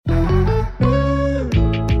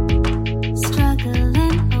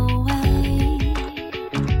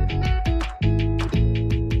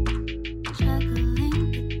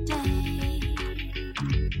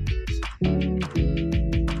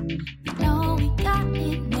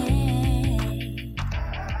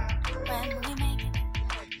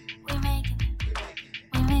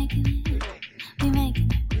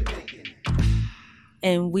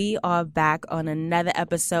and we are back on another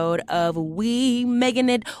episode of We Making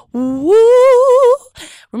It Woo.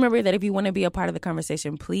 Remember that if you want to be a part of the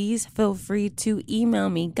conversation, please feel free to email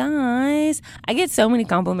me. Guys, I get so many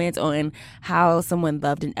compliments on how someone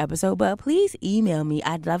loved an episode, but please email me.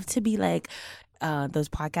 I'd love to be like those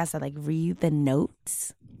podcasts that like read the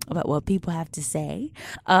notes about what people have to say.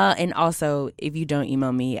 And also, if you don't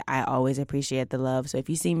email me, I always appreciate the love. So if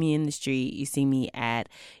you see me in the street, you see me at,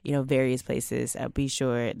 various places, be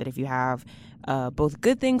sure that if you have both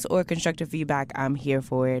good things or constructive feedback, I'm here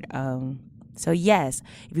for it. So yes,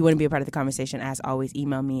 if you want to be a part of the conversation, as always,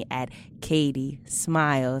 email me at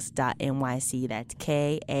kadiesmiles.nyc. That's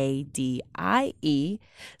KADIE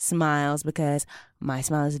Smiles, because my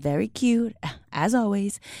smile is very cute, as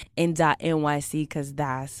always, and .nyc, because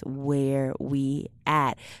that's where we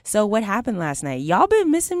at. So what happened last night? Y'all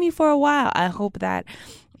been missing me for a while. I hope that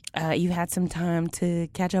you had some time to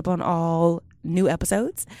catch up on all new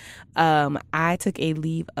episodes. I took a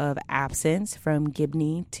leave of absence from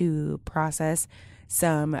Gibney to process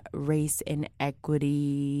some race and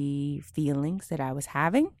equity feelings that I was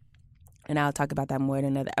having. And I'll talk about that more in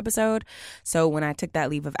another episode. So when I took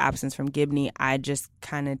that leave of absence from Gibney, I just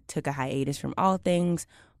kind of took a hiatus from all things,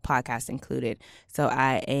 podcast included. So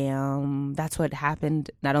that's what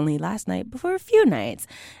happened not only last night, but for a few nights.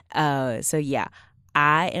 So yeah,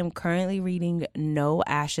 I am currently reading No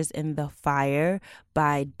Ashes in the Fire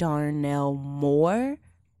by Darnell Moore,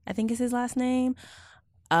 I think is his last name.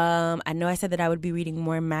 I know I said that I would be reading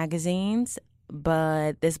more magazines,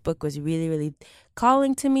 but this book was really, really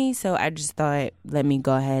calling to me, so I just thought, let me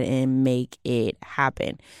go ahead and make it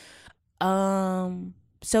happen.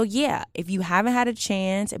 So yeah, if you haven't had a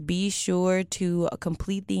chance, be sure to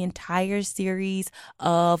complete the entire series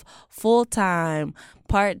of Full-Time,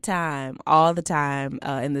 Part-Time, All the Time,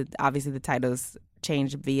 and obviously the titles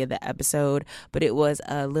changed via the episode, but it was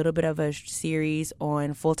a little bit of a series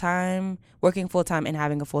on full-time, working full-time and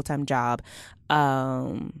having a full-time job.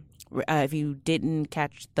 If you didn't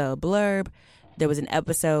catch the blurb, there was an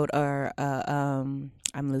episode, I'm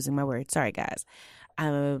losing my words. Sorry, guys.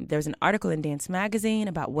 There was an article in Dance Magazine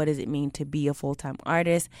about what does it mean to be a full-time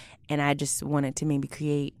artist, and I just wanted to maybe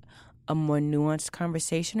create a more nuanced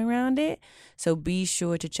conversation around it. So be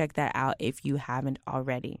sure to check that out if you haven't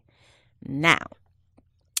already. Now,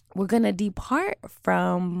 we're going to depart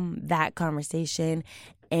from that conversation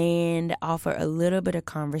and offer a little bit of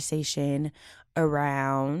conversation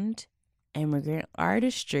around immigrant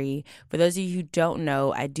artistry. For those of you who don't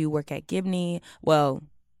know, I do work at Gibney. Well,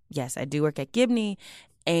 yes, I do work at Gibney,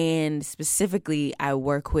 and specifically I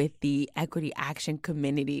work with the Equity Action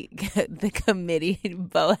Committee. The committee,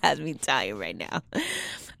 Bo has me tired right now.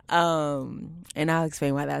 And I'll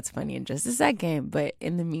explain why that's funny in just a second. But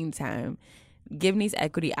in the meantime, Gibney's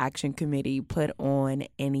Equity Action Committee put on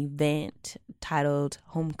an event titled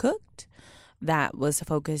Home Cooked that was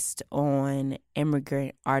focused on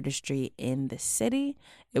immigrant artistry in the city.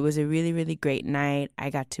 It was a really, really great night.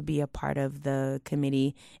 I got to be a part of the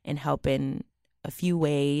committee and help in a few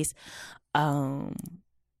ways. And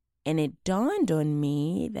it dawned on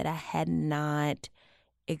me that I had not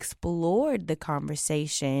explored the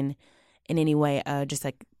conversation in any way. Just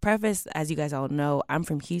like preface, as you guys all know, I'm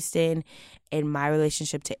from Houston, and my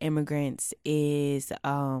relationship to immigrants is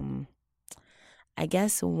I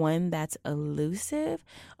guess one that's elusive,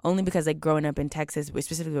 only because like growing up in Texas,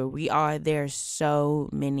 specifically where we are, there are so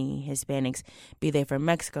many Hispanics, be they from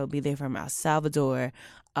Mexico, be they from El Salvador.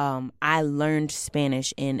 I learned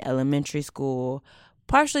Spanish in elementary school,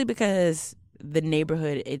 partially because the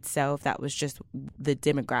neighborhood itself, that was just the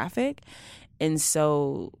demographic. And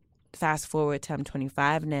so fast forward to I'm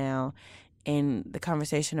 25 now, and the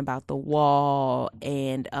conversation about the wall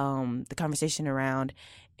and the conversation around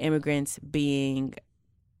immigrants being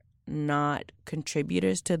not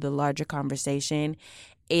contributors to the larger conversation,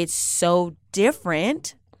 it's so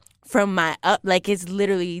different from my like it's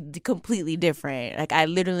literally completely different. Like I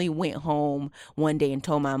literally went home one day and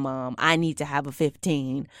told my mom I need to have a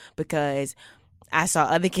 15 because I saw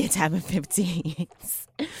other kids having 15s.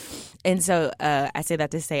 And so I say that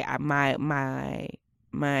to say my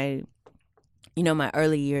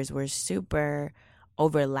early years were super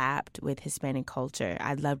overlapped with Hispanic culture.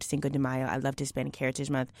 I loved Cinco de Mayo. I loved Hispanic Heritage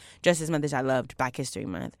Month just as much as I loved Black History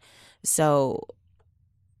Month. So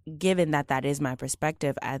given that is my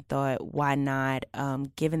perspective, I thought, why not,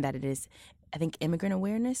 given that it is, I think, Immigrant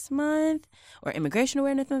Awareness Month or Immigration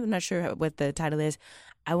Awareness Month, I'm not sure what the title is,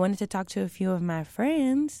 I wanted to talk to a few of my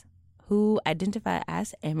friends who identify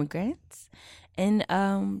as immigrants and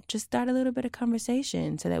just start a little bit of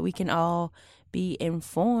conversation so that we can all be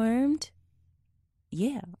informed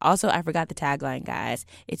yeah. Also, I forgot the tagline, guys.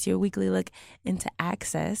 It's your weekly look into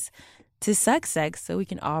access to success so we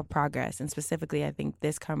can all progress. And specifically, I think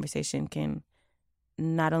this conversation can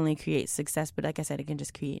not only create success, but like I said, it can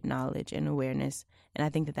just create knowledge and awareness. And I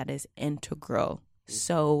think that that is integral,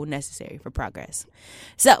 so necessary for progress.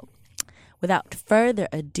 So, without further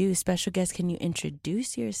ado, special guest, can you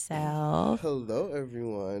introduce yourself? Hello,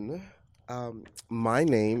 everyone. My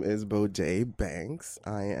name is Bojay Banks.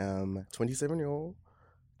 I am 27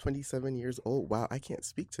 years old. Wow, I can't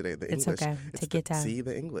speak today. The It's English. okay. Take your time. See,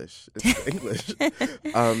 the English. It's the English.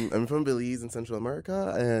 I'm from Belize in Central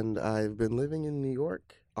America, and I've been living in New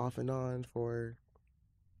York off and on for,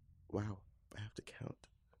 wow, I have to count.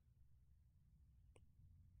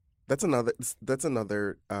 That's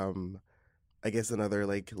another, I guess another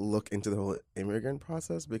like look into the whole immigrant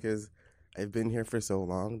process because I've been here for so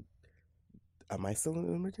long. Am I still an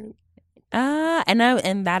immigrant?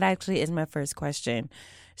 And that actually is my first question.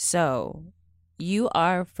 So, you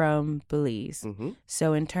are from Belize. Mm-hmm.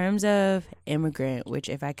 So, in terms of immigrant, which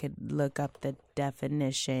if I could look up the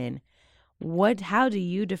definition, how do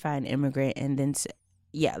you define immigrant? And then,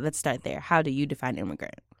 yeah, let's start there. How do you define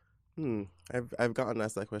immigrant? I've gotten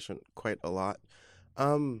asked that question quite a lot.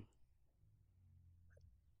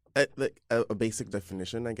 Like a basic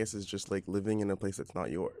definition, I guess, is just like living in a place that's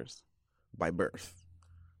not yours by birth.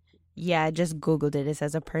 Yeah, I just Googled it. It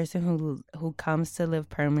says a person who comes to live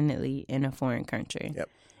permanently in a foreign country. Yep.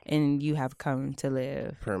 And you have come to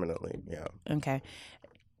live Permanently, yeah. Okay.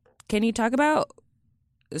 Can you talk about,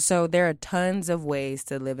 so there are tons of ways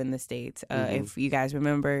to live in the States. If you guys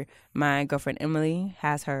remember, my girlfriend Emily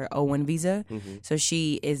has her O1 visa. So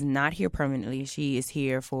she is not here permanently. She is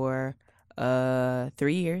here for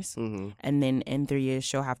 3 years. And then in 3 years,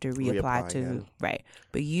 she'll have to reapply to, again. right.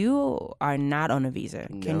 But you are not on a visa.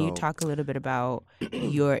 Can you No. talk a little bit about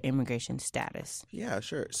your immigration status? Yeah,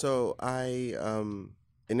 sure. So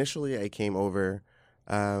initially I came over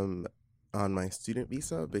on my student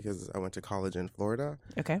visa because I went to college in Florida.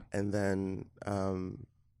 Okay. And then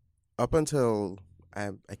up until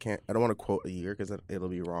I don't want to quote a year because it'll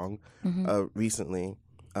be wrong. Recently,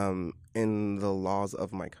 in the laws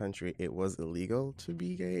of my country, it was illegal to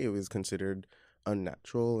be gay. It was considered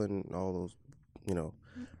unnatural and all those,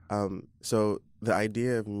 So the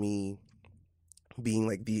idea of me being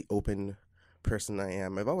like the open person I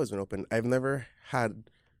am, I've always been open. I've never had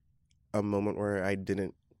a moment where I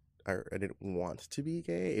didn't want to be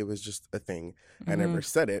gay. It was just a thing. I never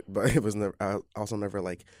said it, but it was never. I also never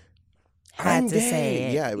like Had I'm to gay. say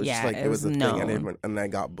it. Yeah, it was just like it was a known. thing, and I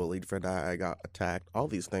got bullied for that. I got attacked. All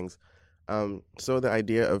these things. So the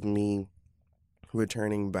idea of me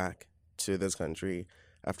returning back to this country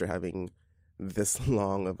after having this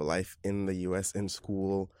long of a life in the U.S. in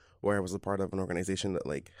school, where I was a part of an organization that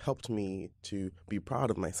like helped me to be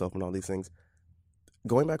proud of myself and all these things.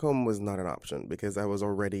 Going back home was not an option because I was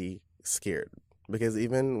already scared. Because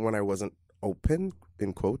even when I wasn't open,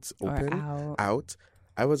 in quotes, out,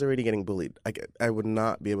 I was already getting bullied. I would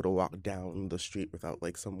not be able to walk down the street without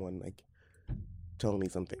like someone like telling me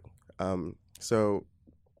something.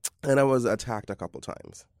 And I was attacked a couple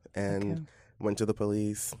times and went to the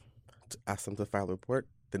police, asked them to file a report,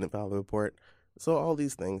 didn't file a report. So all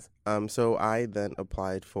these things. So I then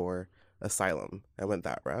applied for asylum. I went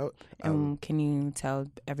that route. Can you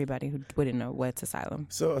tell everybody who wouldn't know what's asylum?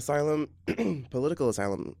 So asylum, political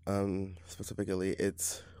asylum specifically,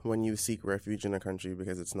 it's when you seek refuge in a country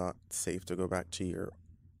because it's not safe to go back to your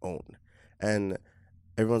own. And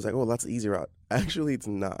everyone's like, oh, that's the easy route. Actually, it's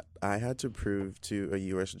not. I had to prove to a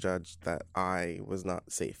U.S. judge that I was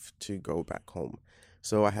not safe to go back home.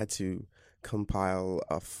 So I had to compile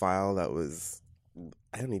a file that was,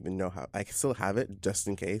 I don't even know how. I still have it just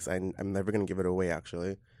in case. I'm never going to give it away,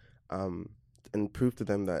 actually. And prove to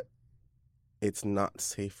them that it's not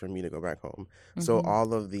safe for me to go back home. So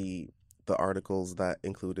all of the articles that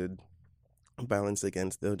included violence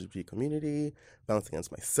against the LGBT community, violence against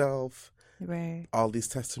myself, right, all these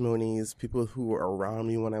testimonies, people who were around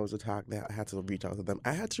me when I was attacked, I had to reach out to them.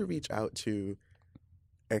 I had to reach out to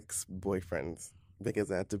ex-boyfriends because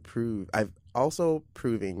I had to prove. I've also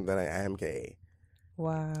proving that I am gay.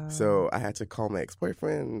 Wow. So I had to call my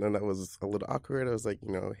ex-boyfriend, and that was a little awkward. I was like,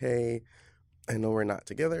 hey, I know we're not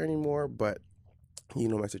together anymore, but you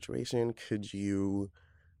know my situation. Could you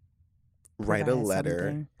write a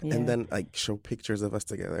letter and then like show pictures of us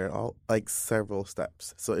together? All like several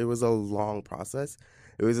steps. So it was a long process.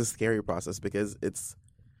 It was a scary process because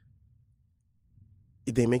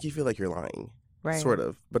they make you feel like you're lying. Right. Sort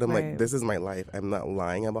of. But I'm like, this is my life. I'm not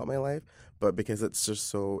lying about my life. But because it's just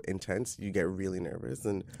so intense, you get really nervous.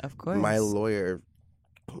 And of course, my lawyer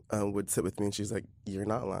would sit with me, and she's like, "You're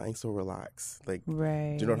not lying, so relax. Like,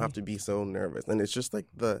 Right. you don't have to be so nervous." And it's just like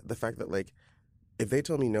the fact that like if they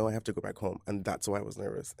tell me no, I have to go back home, and that's why I was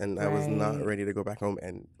nervous, and I was not Right. ready to go back home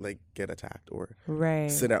and like get attacked or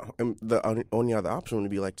Right. sit at. And the only other option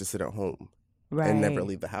would be like to sit at home Right. and never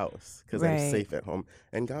leave the house because I'm Right. safe at home,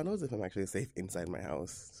 and God knows if I'm actually safe inside my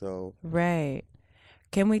house. So Right.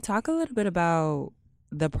 Can we talk a little bit about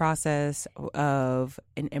the process of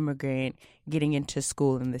an immigrant getting into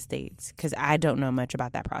school in the States? Because I don't know much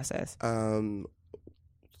about that process.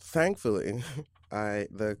 Thankfully,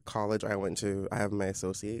 the college I went to, I have my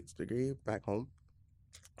associate's degree back home.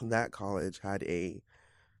 That college had a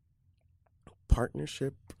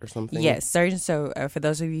partnership or something. Yes, certain. So, for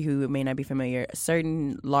those of you who may not be familiar,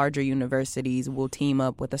 certain larger universities will team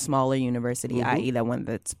up with a smaller university, i.e., that one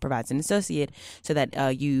that provides an associate, so that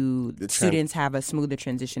students have a smoother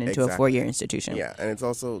transition into a 4-year institution. Yeah, and it's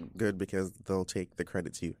also good because they'll take the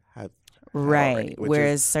credits you have. Right. Already,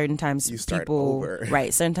 Whereas certain times you start people over.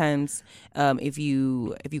 Right. Sometimes if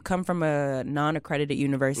you come from a non-accredited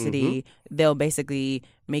university, they'll basically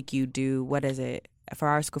make you do, what is it? For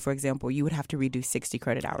our school, for example, you would have to redo 60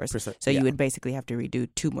 credit hours. So you would basically have to redo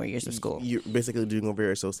 2 more years of school. You're basically doing over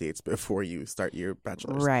your associates before you start your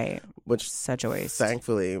bachelor's. Right. Which such a waste.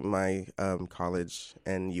 Thankfully, my college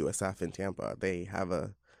and USF in Tampa, they have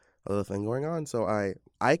a little thing going on. So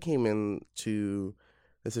I came into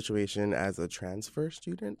the situation as a transfer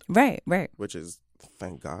student. Right. Which is,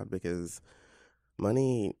 thank God, because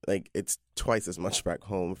money, like, it's twice as much back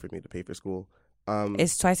home for me to pay for school.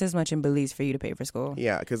 It's twice as much in Belize for you to pay for school.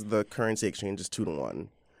 Yeah, because the currency exchange is 2 to 1.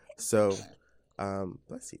 So,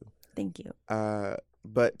 bless you. Thank you.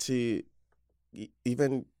 But to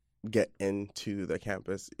even get into the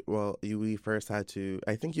campus, well, we first had to,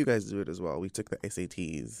 I think you guys do it as well. We took the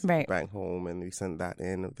SATs back home, and we sent that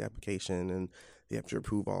in with the application, and you have to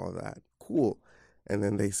approve all of that. Cool. And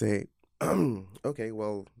then they say, okay,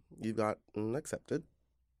 well, you got accepted.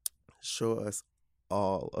 Show us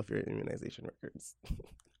all of your immunization records.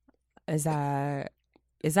 Is that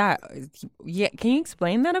yeah, can you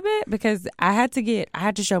explain that a bit? Because I had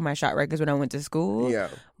to show my shot records when I went to school. Yeah.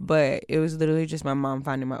 But it was literally just my mom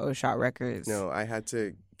finding my old shot records. No, I had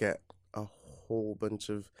to get a whole bunch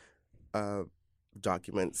of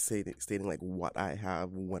documents stating like what I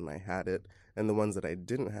have, when I had it, and the ones that I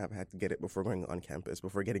didn't have, I had to get it before going on campus,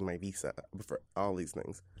 before getting my visa, before all these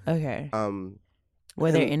things. Okay.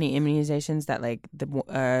 Were there any immunizations that like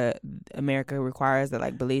the America requires that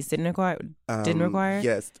like Belize didn't require?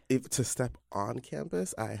 Yes, to step on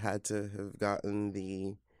campus, I had to have gotten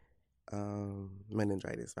the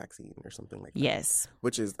meningitis vaccine or something like that. Yes,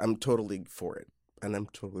 which is, I'm totally for it, and I'm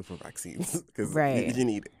totally for vaccines because you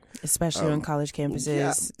need it, especially on college campuses.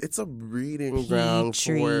 Yeah, it's a breeding ground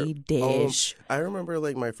for dish. I remember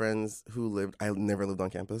like my friends who lived. I never lived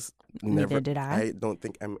on campus. Neither did I. I don't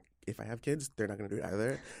think I'm. If I have kids, they're not going to do it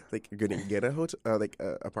either. Like, you're going to get a hotel, like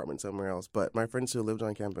a apartment somewhere else. But my friends who lived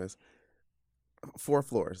on campus, 4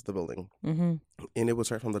 floors, the building, and it would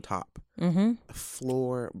start from the top.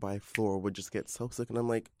 Floor by floor would just get so sick, and I'm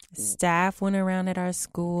like, staff went around at our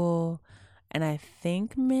school, and I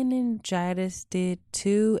think meningitis did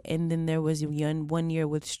too. And then there was 1 year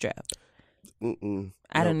with strep.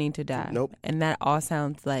 I don't need to die. Nope. And that all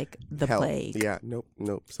sounds like the plague. Yeah. Nope.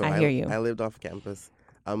 So I hear you. I lived off campus.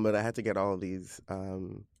 But I had to get all of these.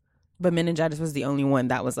 But meningitis was the only one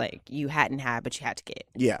that was like you hadn't had, but you had to get.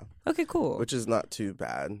 Yeah. Okay, cool. Which is not too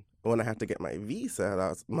bad. When I had to get my visa, that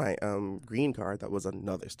was my green card. That was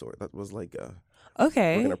another story. That was like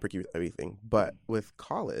okay, we're gonna prick you with everything. But with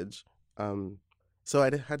college, so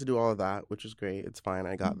I had to do all of that, which was great. It's fine.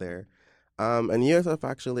 I got there. And USF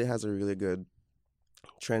actually has a really good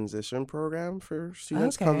transition program for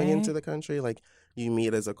students coming into the country. Like, you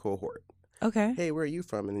meet as a cohort. Okay. Hey, where are you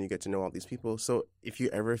from? And then you get to know all these people. So if you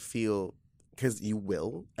ever feel, because you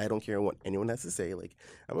will, I don't care what anyone has to say. Like,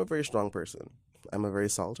 I'm a very strong person. I'm a very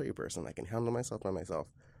solitary person. I can handle myself by myself.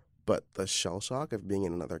 But the shell shock of being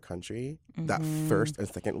in another country, that first and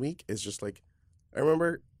second week is just like, I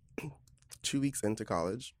remember 2 weeks into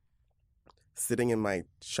college, sitting in my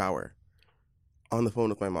shower on the phone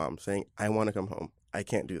with my mom saying, I want to come home. I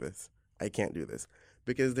can't do this.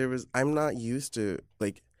 Because I'm not used to,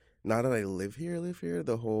 like, now that I live here,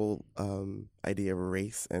 the whole idea of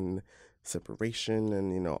race and separation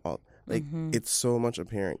and, all, like, it's so much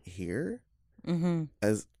apparent here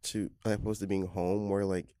as opposed to being home, where,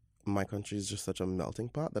 like, my country is just such a melting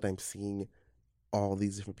pot that I'm seeing all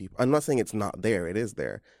these different people. I'm not saying it's not there. It is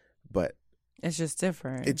there. But It's just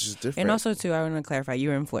different. It's just different. And also, too, I want to clarify, you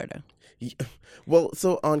were in Florida. Yeah. Well,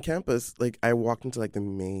 so on campus, like I walked into like the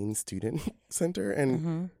main student center,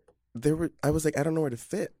 and I was like, I don't know where to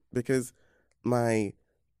fit because my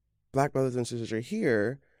Black brothers and sisters are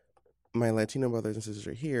here, my Latino brothers and sisters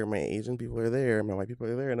are here, my Asian people are there, my white people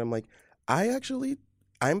are there, and I'm like,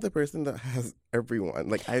 I'm the person that has everyone.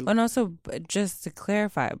 Like And also, just to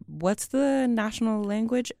clarify, what's the national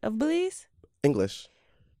language of Belize? English.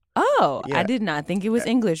 Oh, Yeah. I did not think it was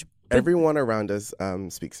English. Everyone around us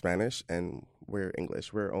speaks Spanish, and we're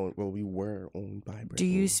English. We were owned by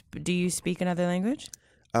Britain. Do you speak another language?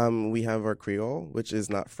 We have our Creole, which is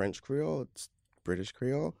not French Creole; it's British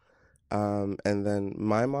Creole. And then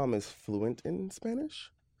my mom is fluent in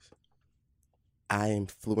Spanish. I am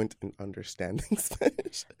fluent in understanding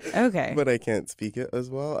Spanish. Okay, But I can't speak it as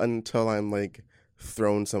well until I'm like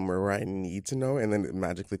thrown somewhere where I need to know, and then it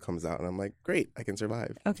magically comes out, and I'm like, great, I can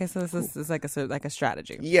survive. okay. So this is like a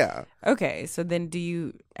strategy. Yeah. Okay, so then do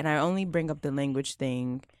you? And I only bring up the language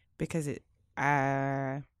thing because it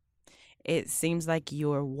seems like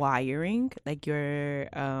your wiring, like your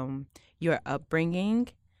upbringing,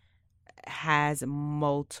 has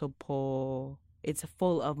multiple. It's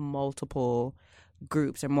full of multiple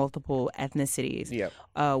groups or multiple ethnicities. Yeah.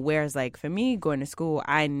 Whereas, like for me, going to school,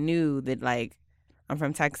 I knew that like I'm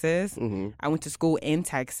from Texas. Mm-hmm. I went to school in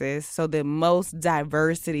Texas, so the most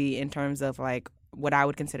diversity in terms of like what I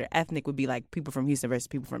would consider ethnic would be like people from Houston versus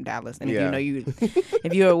people from Dallas. And Yeah.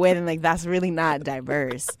 if you're aware, then like that's really not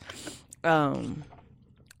diverse.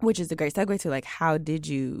 Which is a great segue to like, how did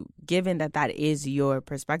you, given that is your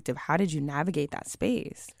perspective, how did you navigate that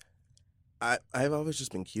space? I've always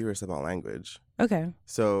just been curious about language. Okay.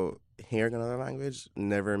 So hearing another language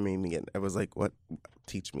never made me I was like, what?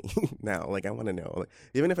 Teach me now. Like, I want to know. Like,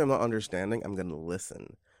 even if I'm not understanding, I'm going to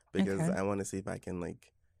listen because Okay. I want to see if I can,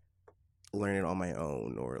 like, learn it on my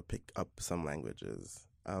own or pick up some languages.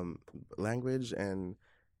 Language and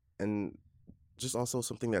just also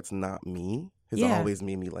something that's not me has Yeah. always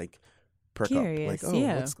made me, like, perk Curious, up. Like, oh,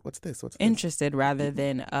 yeah. what's this? What's this? Interested rather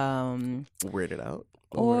than Weirded out?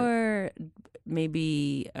 or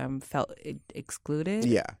maybe felt excluded.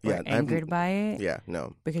 Yeah. Or Yeah. angered by it. Yeah,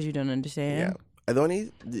 no. Because you don't understand. Yeah.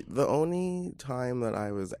 The only time that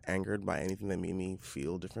I was angered by anything that made me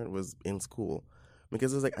feel different was in school,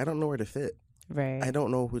 because it was like I don't know where to fit. Right. I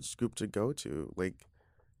don't know which group to go to. Like,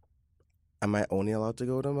 am I only allowed to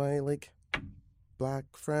go to my like Black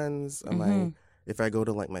friends? If I go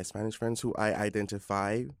to like my Spanish friends who I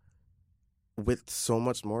identify with so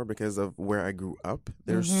much more because of where I grew up,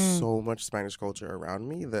 there's so much Spanish culture around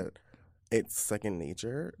me that it's second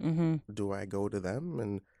nature. Do I go to them?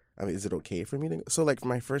 And I mean, is it okay for me to? So, like,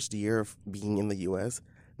 my first year of being in the U.S.,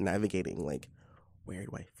 navigating, like, where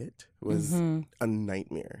do I fit was a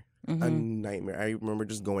nightmare. A nightmare. I remember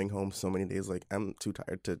just going home so many days, like, I'm too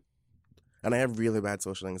tired to. And I have really bad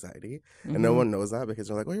social anxiety. And no one knows that because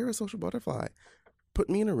they're like, oh, you're a social butterfly. Put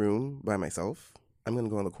me in a room by myself. I'm going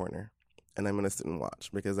to go in the corner. And I'm going to sit and watch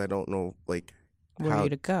because I don't know, like, where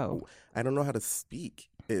to go. I don't know how to speak.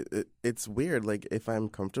 It's weird. Like, if I'm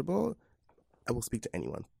comfortable, I will speak to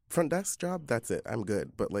anyone. Front desk job, that's it. I'm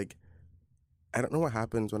good. But, like, I don't know what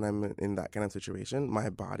happens when I'm in that kind of situation. My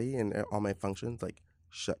body and all my functions, like,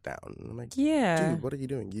 shut down. And I'm like, Yeah. dude, what are you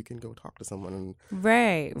doing? You can go talk to someone. And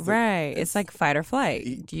Right. It's like fight or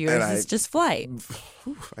flight. Yours is just flight.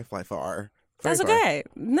 I fly far. That's Very far. okay.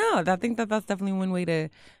 No, I think that's definitely one way to.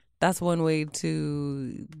 That's one way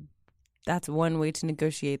to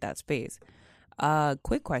negotiate that space.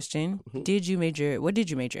 Quick question: What did you major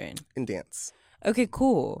in? In dance. Okay,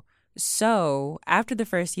 cool. So after the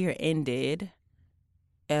first year ended,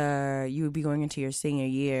 you would be going into your senior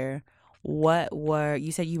year.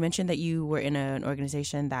 You mentioned that you were in an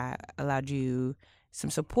organization that allowed you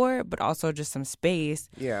some support, but also just some space.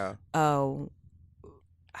 Yeah.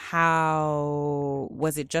 How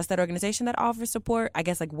was it just that organization that offers support? I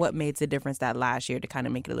guess, like, what made the difference that last year to kind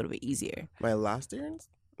of make it a little bit easier? My last year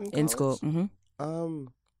in school.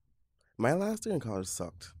 My last year in college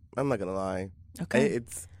sucked. I'm not gonna lie. Okay.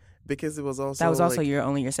 It's because it was also that was also like,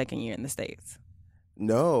 your second year in the States.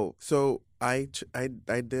 No, so I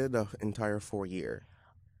did an entire 4 year.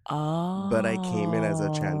 Oh. But I came in as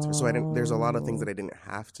a transfer, so I didn't. There's a lot of things that I didn't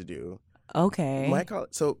have to do. Okay. My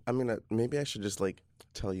college. So I mean, maybe I should just like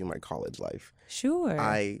tell you my college life. Sure.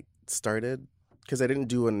 I started because I didn't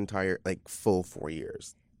do an entire like full 4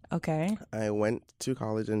 years. Okay. I went to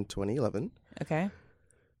college in 2011. Okay.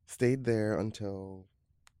 Stayed there until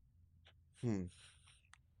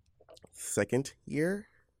second year,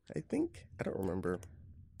 I think. I don't remember.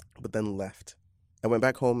 But then left. I went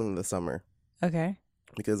back home in the summer. Okay.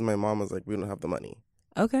 because my mom was like, we don't have the money.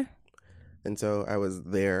 Okay. And so I was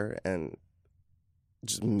there and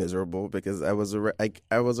just miserable because I was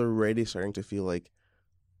already starting to feel like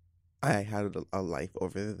I had a life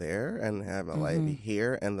over there and have a life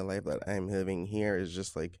here, and the life that I'm living here is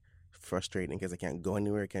just like frustrating because I can't go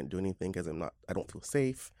anywhere, I can't do anything because I don't feel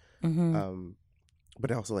safe. But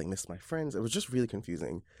I also like miss my friends. It was just really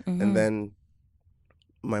confusing. And then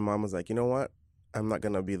my mom was like, you know what? I'm not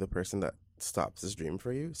gonna be the person that stops this dream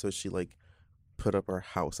for you. So she like put up our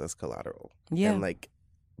house as collateral. Yeah. And like,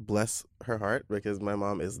 bless her heart, because my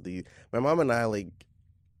mom and I, like,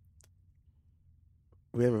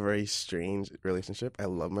 we have a very strange relationship. I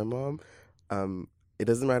love my mom. It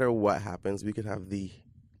doesn't matter what happens. We could have the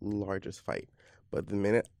largest fight, but the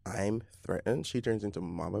minute I'm threatened, she turns into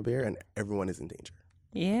Mama Bear, and everyone is in danger.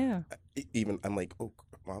 Yeah. Even I'm like, oh,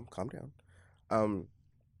 Mom, calm down.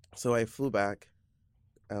 So I flew back.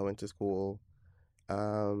 I went to school,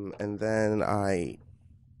 and then I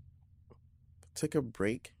took a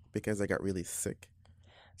break because I got really sick.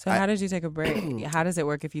 So how did you take a break? How does it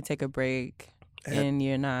work if you take a break and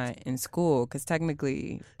you're not in school? Because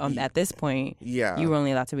technically, at this point, you were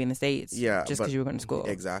only allowed to be in the States just because you were going to school.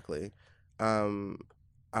 Exactly.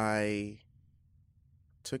 I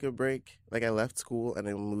took a break. Like, I left school and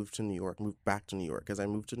I moved back to New York, because I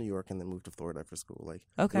moved to New York and then moved to Florida for school. Like,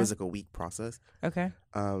 it was like a week process. Okay.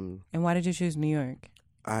 And why did you choose New York?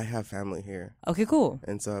 I have family here. Okay, cool.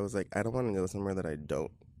 And so I was like, I don't want to go somewhere that I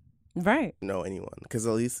don't know anyone. Because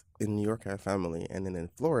at least in New York I have family, and then in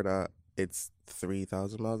Florida it's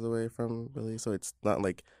 3,000 miles away from Philly, so it's not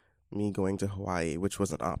like me going to Hawaii, which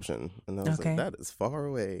was an option. And I was like, that is far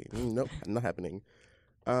away. Nope, not happening.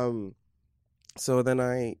 So then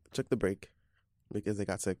I took the break because I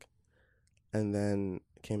got sick, and then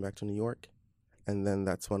came back to New York, and then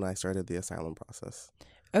that's when I started the asylum process.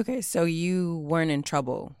 Okay, so you weren't in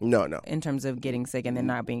trouble? No. In terms of getting sick and then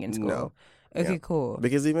not being in school? No. Okay, cool.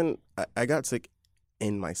 Because even I got sick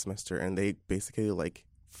in my semester, and they basically like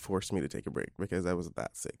forced me to take a break because I was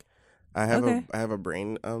that sick. I have a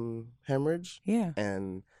brain hemorrhage. Yeah.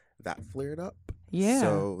 And that flared up. Yeah.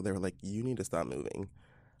 So they were like, you need to stop moving.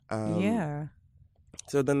 Yeah.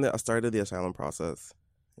 So then I started the asylum process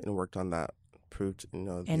and worked on that. Proved,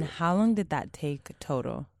 And how long did that take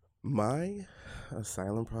total? My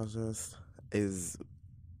asylum process is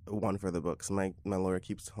one for the books. My lawyer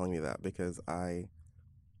keeps telling me that because I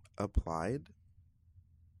applied.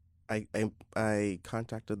 I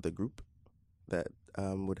contacted the group that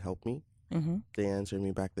would help me. Mm-hmm. They answered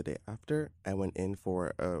me back the day after. I went in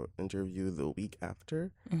for an interview the week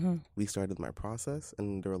after. Mm-hmm. We started my process,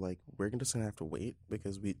 and they were like, we're just going to have to wait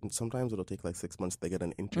because sometimes it'll take like 6 months to get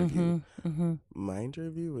an interview. Mm-hmm. My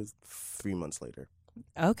interview was 3 months later.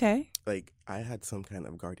 Okay. Like, I had some kind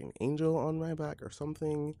of guardian angel on my back or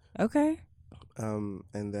something. Okay. And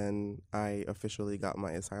then I officially got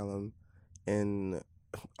my asylum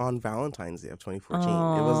on Valentine's Day of 2014.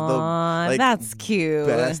 Aww, it was the that's cute.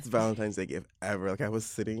 best Valentine's Day gift ever. Like, I was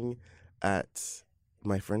sitting at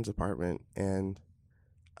my friend's apartment, and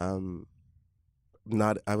I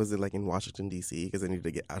was in Washington D.C. because I needed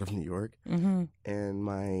to get out of New York. Mm-hmm. And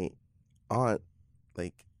my aunt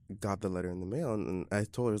got the letter in the mail, and I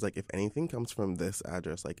told her, if anything comes from this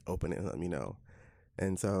address, open it and let me know.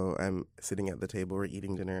 And so I'm sitting at the table, we're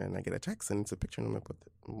eating dinner, and I get a text, and it's a picture, and I'm like,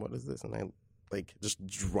 what is this? And I just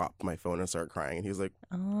drop my phone and start crying. And he was like,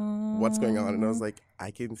 what's going on? And I was like,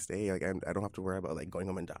 I can stay. I don't have to worry about going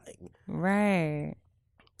home and dying. Right.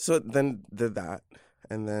 So then did that.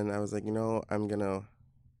 And then I was like,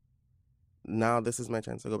 now this is my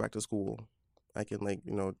chance to go back to school. I can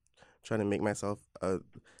try to make myself a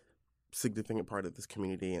significant part of this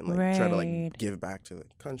community and try to give back to the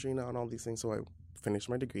country now and all these things. So I finished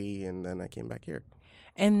my degree, and then I came back here.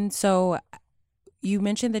 And so you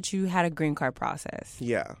mentioned that you had a green card process.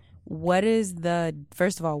 Yeah.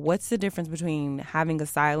 First of all, what's the difference between having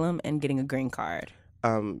asylum and getting a green card?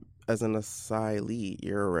 As an asylee,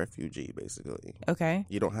 you're a refugee, basically. Okay.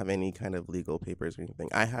 You don't have any kind of legal papers or anything.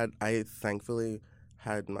 I thankfully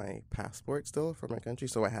had my passport still for my country,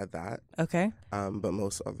 so I had that. Okay. But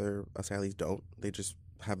most other asylees don't. They just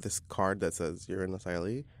have this card that says you're an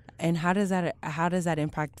asylee. And how does that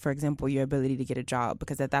impact, for example, your ability to get a job?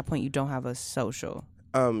 Because at that point, you don't have a social.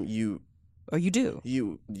 You do.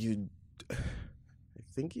 You. I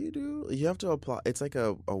think you do. You have to apply. It's like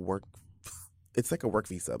a work. It's like a work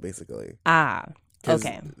visa, basically.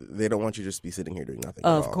 Okay. They don't want you to just be sitting here doing nothing.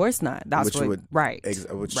 Of course not. That's right.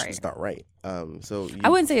 Which is not right. So I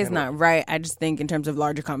wouldn't say it's not right. I just think in terms of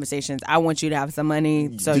larger conversations, I want you to have some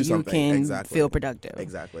money so you can feel productive.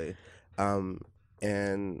 Exactly.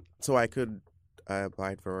 And so I could I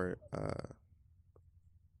applied for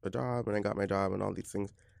a job and I got my job and all these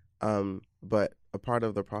things. But a part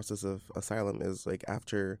of the process of asylum is like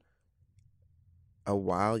after a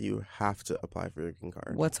while you have to apply for your green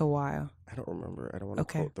card. What's a while? I don't remember. I don't want to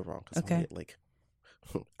Okay. quote the wrong because Okay. like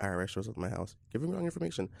IRS shows up at my house giving wrong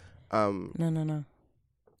information. No.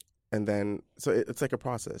 And then so it's like a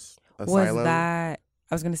process. Was that?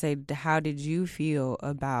 I was gonna say, how did you feel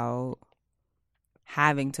about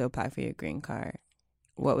having to apply for your green card?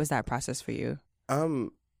 What was that process for you?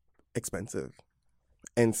 Expensive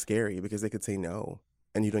and scary because they could say no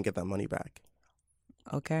and you don't get that money back.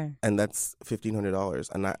 Okay. And that's $1,500,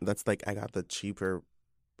 and that's like I got the cheaper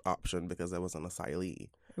option because I was an asylee.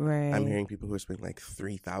 Right. I'm hearing people who are spending like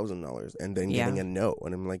 $3,000 and then getting a no,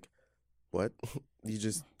 and I'm like, what?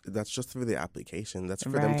 That's just for the application. That's for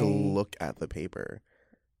them to look at the paper.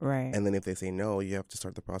 Right. And then if they say no, you have to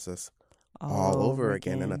start the process all over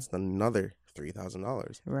again, and that's another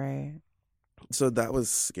 $3,000. Right. So that was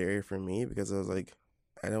scary for me because I was like,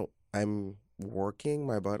 I'm working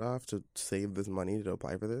my butt off to save this money to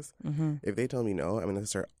apply for this. Mm-hmm. If they tell me no, I'm going to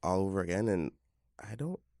start all over again, and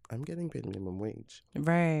I'm getting paid minimum wage.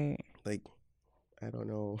 Right. Like, I don't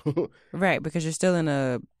know. Right, because you're still in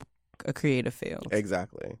a creative field.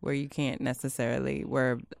 Exactly. Where you can't necessarily,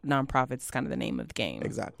 where nonprofits is kind of the name of the game.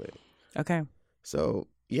 Exactly. Okay. So,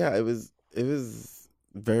 yeah, it was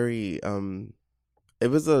very, it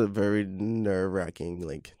was a very nerve-wracking,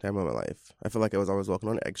 like, time of my life. I feel like I was always walking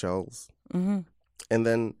on eggshells. Mm-hmm. And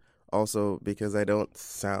then also because I don't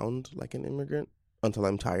sound like an immigrant until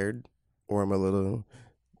I'm tired or I'm a little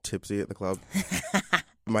tipsy at the club.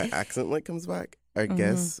 My accent like comes back. I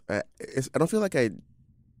guess I don't feel like I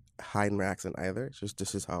hide my accent either. It's just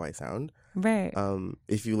this is how I sound. Right.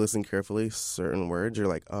 If you listen carefully, certain words you're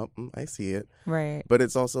like, oh, I see it. Right. But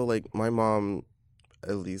it's also like my mom,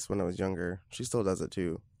 at least when I was younger, she still does it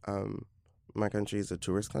too. My country is a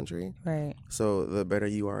tourist country. Right. So the better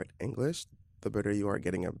you are at English, the better you are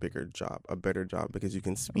getting a better job because you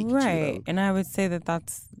can speak to right. them. And I would say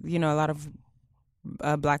that's, a lot of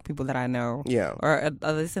Black people that I know. Yeah. Or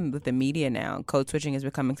listen with the media now, code switching is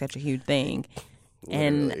becoming such a huge thing.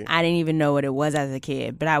 Literally. And I didn't even know what it was as a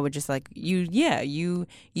kid, but I would just like you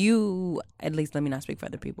at least let me not speak for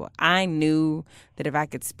other people. I knew that if I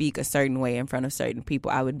could speak a certain way in front of certain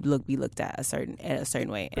people, I would be looked at a certain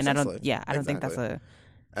way. And I don't think that's I don't think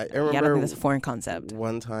that's a foreign concept.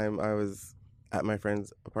 One time I was at my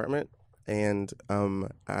friend's apartment and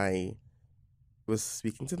I was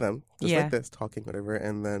speaking to them just like this, talking whatever,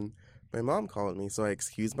 and then my mom called me, so I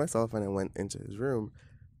excused myself and I went into his room,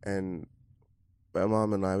 and my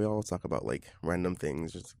mom and I, we always talk about like random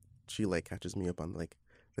things. She like catches me up on like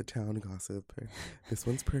the town gossip, or this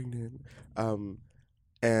one's pregnant,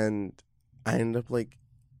 and I end up like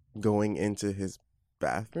going into his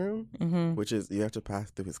bathroom, which is you have to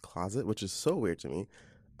pass through his closet, which is so weird to me.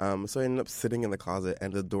 So I ended up sitting in the closet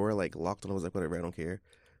and the door like locked, and I was like, whatever, I don't care.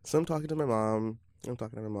 So I'm talking to my mom, blah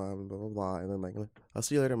blah blah, and then like, I'll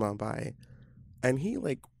see you later, Mom, bye. And he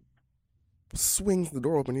like swings the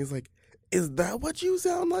door open. He's like, is that what you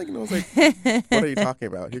sound like? And I was like, what are you talking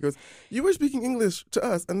about? He goes, you were speaking English to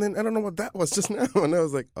us, and then I don't know what that was just now. And I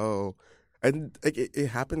was like, oh. And like, it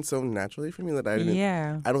happened so naturally for me that I didn't.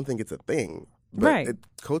 Yeah. I don't think it's a thing. But right.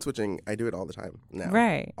 Code switching, I do it all the time now.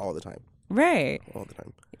 Right. All the time. Right. All the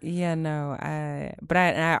time. Yeah, no.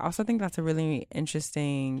 I also think that's a really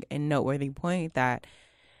interesting and noteworthy point that,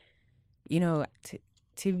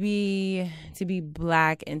 to be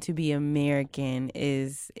Black and to be American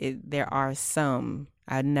there are some.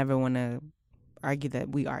 I'd never want to argue that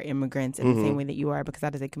we are immigrants in the same way that you are, because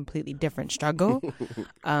that is a completely different struggle,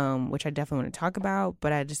 which I definitely want to talk about.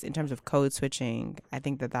 But I just, in terms of code switching, I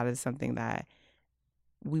think that is something that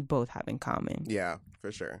we both have in common. Yeah,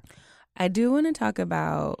 for sure. I do want to talk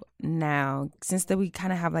about now, since that we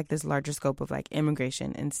kind of have like this larger scope of like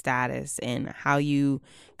immigration and status and how you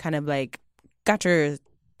kind of like got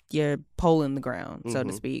your pole in the ground, so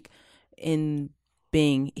to speak, in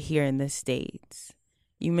being here in the States.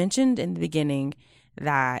 You mentioned in the beginning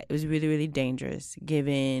that it was really, really dangerous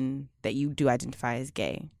given that you do identify as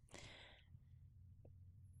gay.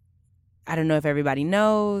 I don't know if everybody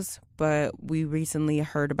knows, but I recently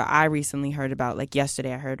heard about, like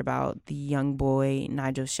yesterday, I heard about the young boy,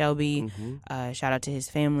 Nigel Shelby. Shout out to his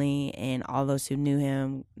family and all those who knew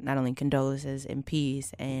him. Not only condolences and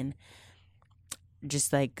peace and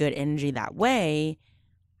just like good energy that way.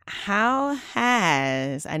 I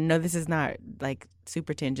know this is not like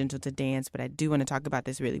super tangential to dance, but I do want to talk about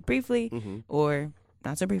this really briefly, or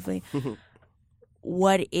not so briefly.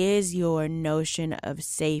 What is your notion of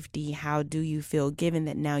safety? How do you feel, given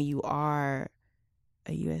that now you are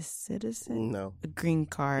a U.S. citizen? No. A green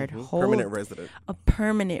card permanent resident. A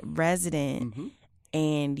permanent resident. Mm-hmm.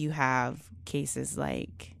 And you have cases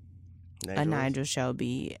like a Nigel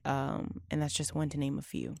Shelby, and that's just one to name a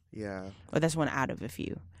few. Yeah. Or that's one out of a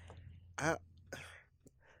few.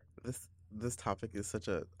 This topic is such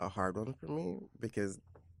a hard one for me because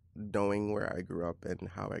knowing where I grew up and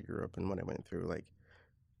how I grew up and what I went through, like,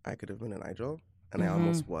 I could have been a Nigel, and I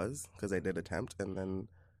almost was because I did attempt, and then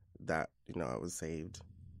that, I was saved.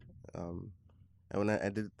 And when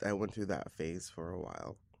I went through that phase for a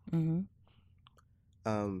while. Mm-hmm.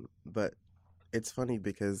 But it's funny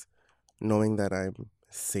because knowing that I'm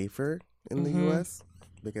safer in the U.S.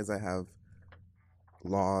 because I have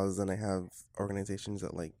laws and I have organizations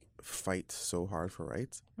that like fight so hard for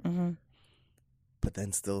rights, but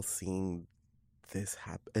then still seeing this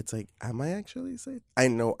happen, it's like, am I actually safe? I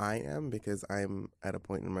know I am because I'm at a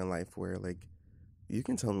point in my life where like you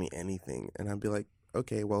can tell me anything and I'd be like,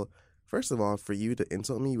 okay, well, first of all, for you to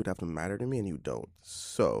insult me, you would have to matter to me, and you don't.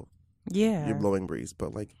 So yeah, you're blowing breeze.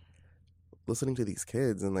 But like listening to these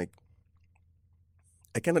kids and like,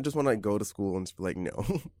 I kind of just want to go to school and just be like, no,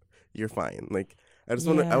 you're fine. Like I just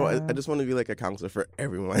want to, I just want to be like a counselor for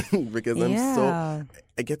everyone because I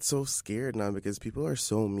get so scared now because people are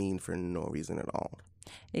so mean for no reason at all.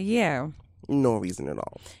 Yeah. No reason at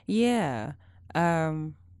all. Yeah.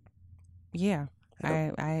 Yeah.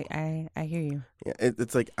 I hear you. Yeah.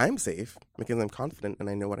 It's like I'm safe because I'm confident and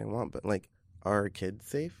I know what I want, but like, are kids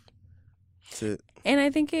safe? And I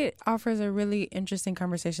think it offers a really interesting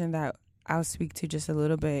conversation that I'll speak to just a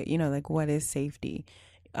little bit, like what is safety?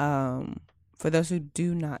 For those who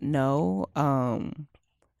do not know,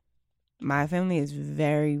 my family is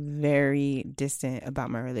very, very distant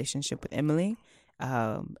about my relationship with Emily.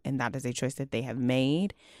 And that is a choice that they have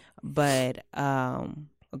made. But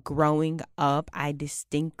growing up, I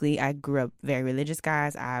grew up very religious,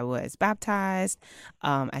 guys. I was baptized.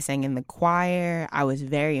 I sang in the choir. I was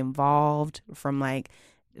very involved from like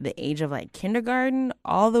the age of like kindergarten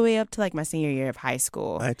all the way up to like my senior year of high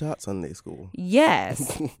school. I taught Sunday school.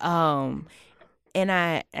 Yes. And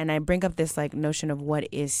I bring up this like notion of what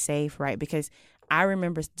is safe, right? Because I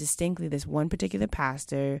remember distinctly this one particular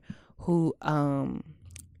pastor who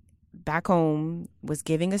back home was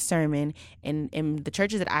giving a sermon, and in the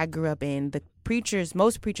churches that I grew up in,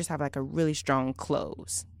 most preachers have like a really strong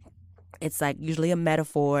close. It's like usually a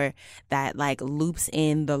metaphor that like loops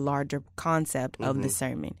in the larger concept of the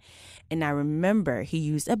sermon. And I remember he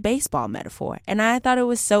used a baseball metaphor, and I thought it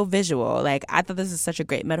was so visual. Like, I thought this is such a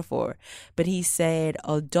great metaphor. But he said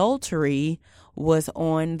adultery was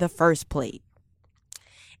on the first plate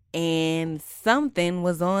and something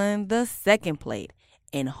was on the second plate,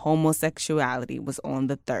 and homosexuality was on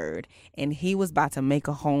the third. And he was about to make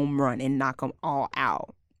a home run and knock them all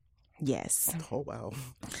out. Yes. Oh, wow.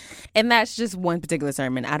 And that's just one particular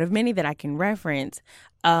sermon out of many that I can reference.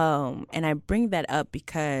 And I bring that up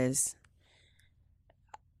because,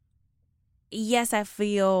 yes, I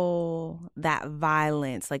feel that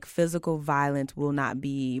violence, like physical violence, will not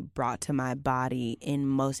be brought to my body in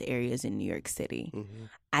most areas in New York City.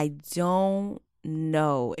 I don't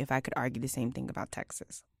know if I could argue the same thing about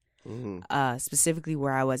Texas, specifically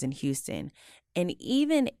where I was in Houston. And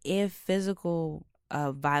even if physical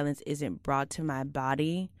violence isn't brought to my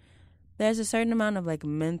body, there's a certain amount of like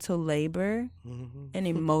mental labor and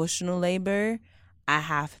emotional labor I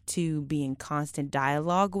have to be in constant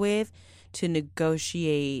dialogue with to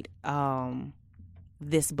negotiate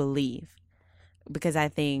this belief. Because I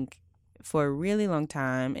think for a really long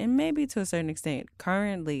time, and maybe to a certain extent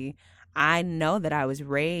currently, I know that I was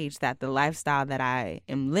raised that the lifestyle that I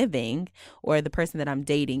am living or the person that I'm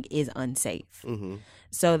dating is unsafe.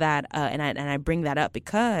 So that, and I bring that up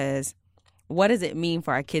because what does it mean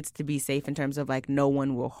for our kids to be safe in terms of like no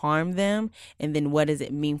one will harm them? And then what does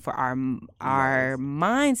it mean for our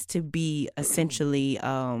minds to be essentially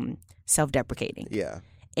self-deprecating? Yeah.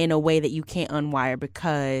 In a way that you can't unwire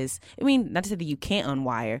because, I mean, not to say that you can't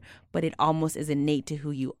unwire, but it almost is innate to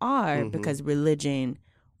who you are because religion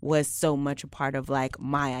was so much a part of like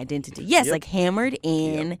my identity. Yes, like hammered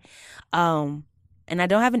in. And I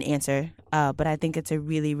don't have an answer, but I think it's a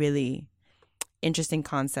really, really interesting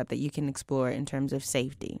concept that you can explore in terms of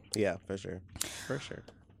safety. Yeah, for sure. For sure.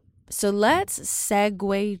 So let's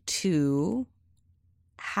segue to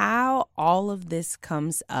how all of this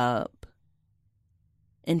comes up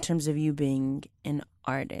in terms of you being an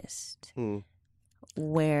artist.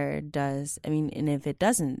 Where does, I mean, and if it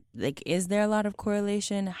doesn't, like, is there a lot of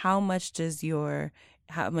correlation? How much do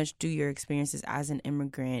your experiences as an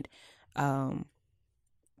immigrant come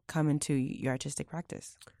into your artistic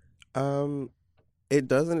practice? It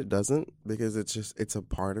does and it doesn't, because it's a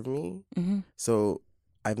part of me. Mm-hmm. So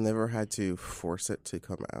I've never had to force it to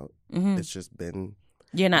come out. Mm-hmm. It's just been.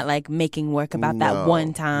 You're not like making work about that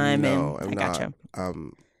one time. No, and I'm I gotcha. not.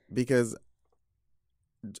 Because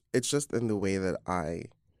it's just in the way that I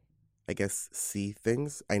guess, see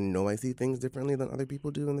things. I know I see things differently than other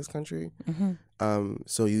people do in this country. Mm-hmm.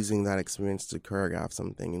 So using that experience to choreograph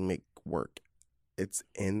something and make work, it's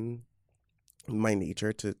in my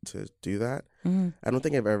nature to do that. Mm-hmm. I don't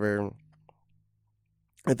think I've ever.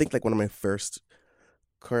 I think like one of my first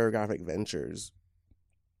choreographic ventures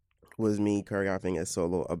was me choreographing a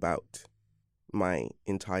solo about my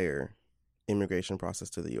entire immigration process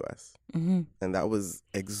to the U.S. Mm-hmm. And that was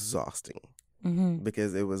exhausting, Mm-hmm.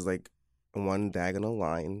 because it was like one diagonal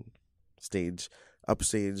line, stage,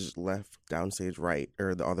 upstage left, downstage right,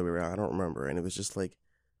 or the other way around. I don't remember. And it was just like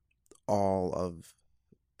all of,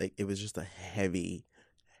 like, it was just a heavy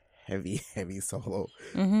solo.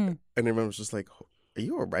 Mm-hmm. And everyone was just like, are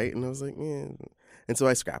you all right? And I was like, yeah. And so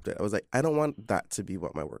I scrapped it. I was like, I don't want that to be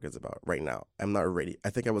what my work is about right now. I'm not ready.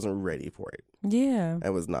 I think I wasn't ready for it. Yeah.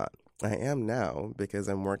 I was not. I am now, because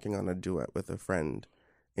I'm working on a duet with a friend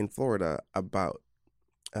in Florida about,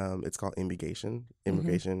 it's called Immigration,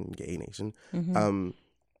 Gay Nation. Mm-hmm.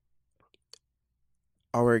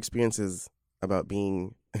 Our experiences about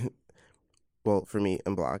being, well, for me,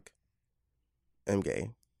 I'm Black, I'm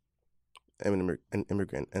gay, I'm an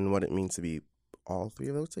immigrant, and what it means to be all three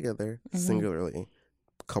of those together, singularly,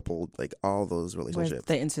 coupled, like all those relationships. With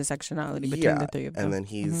the intersectionality between the three of them. And then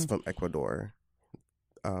he's from Ecuador.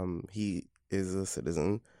 He is a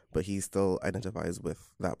citizen, but he still identifies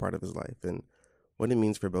with that part of his life, and what it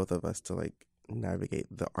means for both of us to like navigate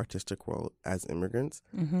the artistic world as immigrants.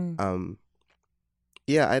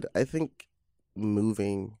 I think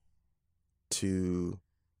moving to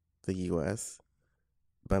the U.S.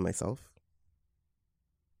 by myself,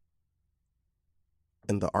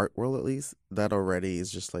 in the art world at least, that already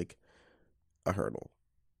is just like a hurdle,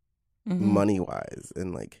 money wise,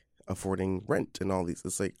 and like affording rent and all these.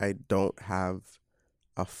 It's like I don't have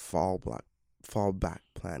a fallback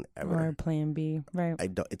plan ever, or plan B, right? I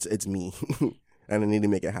don't. It's me, and I need to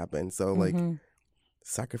make it happen. So like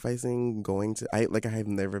sacrificing going to I have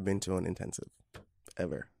never been to an intensive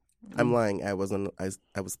ever. I'm lying. I was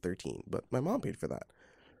 13, but my mom paid for that.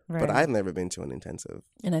 Right. But I've never been to an intensive.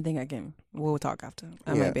 And I think we'll talk after.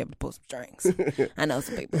 I might be able to pull some strings. I know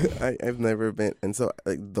some people. I've never been. And so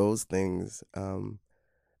like those things, and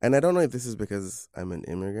I don't know if this is because I'm an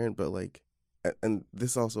immigrant, but like, and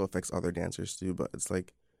this also affects other dancers too, but it's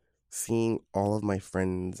like seeing all of my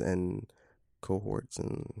friends and cohorts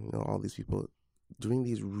and, you know, all these people doing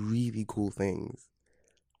these really cool things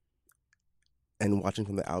and watching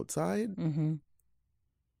from the outside.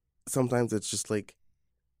 Sometimes it's just like,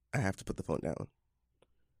 I have to put the phone down.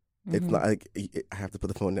 It's not like I have to put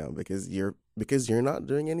the phone down because you're not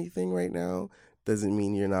doing anything right now doesn't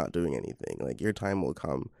mean you're not doing anything. Like your time will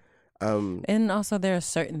come. And also there are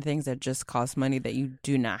certain things that just cost money that you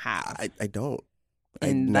do not have. I don't.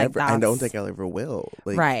 And I don't think I'll ever will.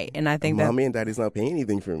 Like, right. And I think mommy and daddy's not paying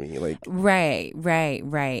anything for me. Like right.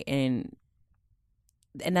 And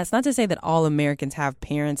that's not to say that all Americans have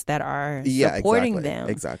parents that are supporting them.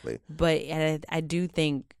 Exactly. But I do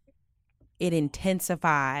think it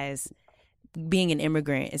intensifies being an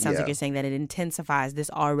immigrant. It sounds like you're saying that it intensifies this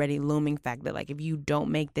already looming fact that, like, if you don't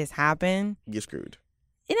make this happen, you're screwed.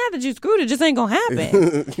 It's not that you're screwed. It just ain't going to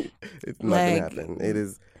happen. It's not going to happen. It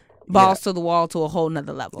is. Balls to the wall to a whole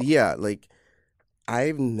nother level. Yeah. Like,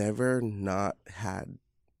 I've never not had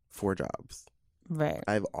 4 jobs. Right.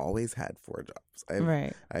 I've always had 4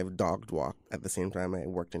 jobs. I've dog walked at the same time. I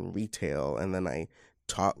worked in retail, and then I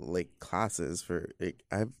taught like classes for. Like,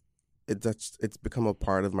 it's become a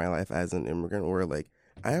part of my life as an immigrant, where like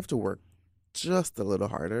I have to work just a little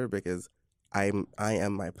harder because I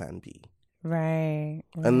am my plan B. Right.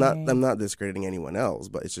 I'm not discrediting anyone else,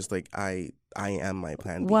 but it's just like I am my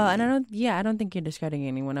plan B. Well, and I don't think you're discrediting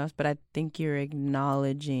anyone else, but I think you're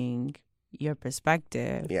acknowledging your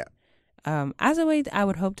perspective. Yeah. As a way, I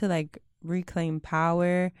would hope to like reclaim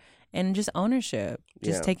power and just ownership,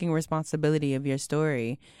 just taking responsibility of your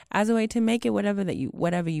story as a way to make it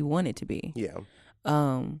whatever you want it to be. Yeah.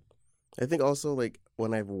 I think also like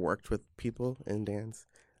when I've worked with people in dance,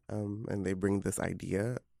 and they bring this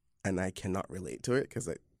idea, and I cannot relate to it because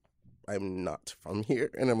I'm not from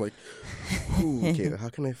here, and I'm like, okay, how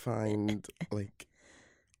can I find like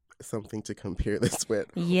something to compare this with,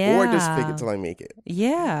 or just fake it till I make it?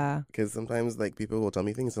 Yeah, because sometimes like people will tell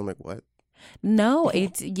me things, and I'm like, what? No,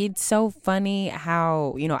 it's so funny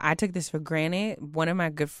how, I took this for granted. One of my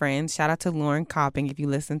good friends, shout out to Lauren Copping. If you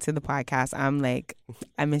listen to the podcast,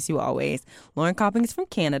 I miss you always. Lauren Copping is from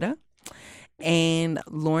Canada. And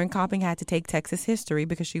Lauren Copping had to take Texas history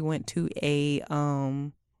because she went to a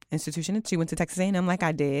institution, and she went to Texas A&M like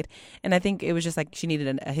I did. And I think it was just like she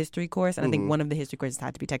needed a history course. And I think one of the history courses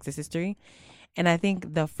had to be Texas history. And I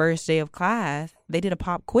think the first day of class, they did a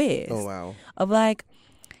pop quiz. Oh, wow. Of like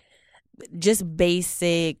just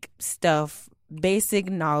basic stuff, basic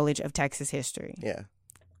knowledge of Texas history. Yeah.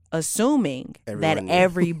 Assuming that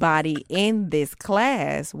everybody in this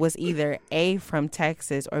class was either A, from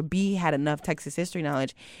Texas, or B, had enough Texas history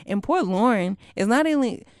knowledge. And poor Lauren is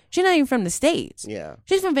she's not even from the States. Yeah.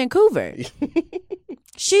 She's from Vancouver.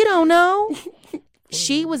 She don't know.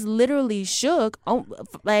 She was literally shook.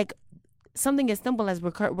 Like something as simple as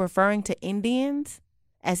referring to Indians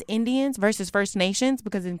as Indians versus First Nations,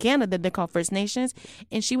 because in Canada they're called First Nations.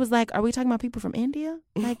 And she was like, are we talking about people from India?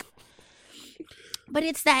 Like, but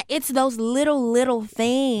it's those little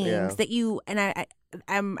things that you, and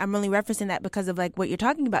I'm only referencing that because of like what you're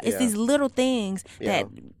talking about. It's these little things that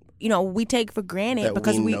we take for granted that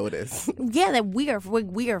because we notice. Yeah, that we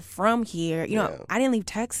are from here. I didn't leave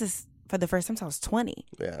Texas for the first time until I was 20.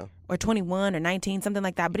 Yeah. Or 21 or 19, something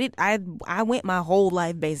like that. But I went my whole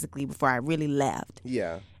life basically before I really left.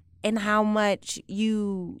 Yeah. And how much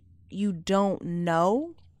you don't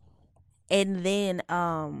know. And then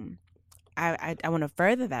I want to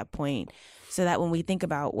further that point so that when we think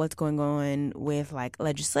about what's going on with like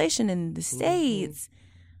legislation in the States,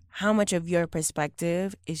 how much of your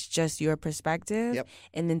perspective is just your perspective. Yep.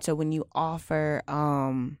 And then so when you offer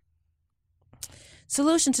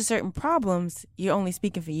solution to certain problems, you're only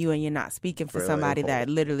speaking for you and you're not speaking for somebody that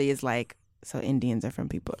literally is like, so Indians are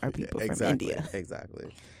people from India.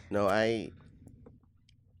 Exactly. No,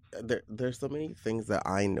 there's so many things that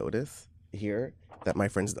I notice here that my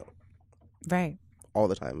friends don't. Right. All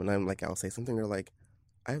the time. And I'm like, I'll say something, they're like,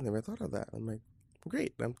 I've never thought of that. I'm like,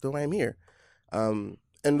 great, that's why I'm here. And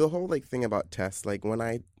the whole like thing about tests, like when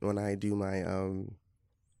I do my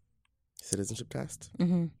citizenship test,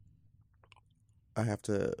 I have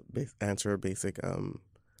to answer a basic.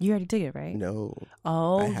 You already took it, right? No.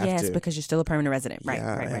 Oh, yes, because you're still a permanent resident, right?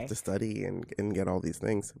 Yeah, right. I have to study and get all these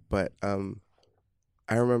things. But I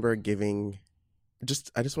remember giving,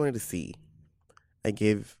 I just wanted to see. I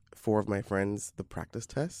gave 4 of my friends the practice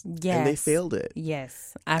test, and they failed it.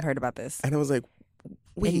 Yes, I've heard about this. And I was like,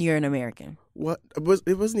 wait. And you're an American. What? It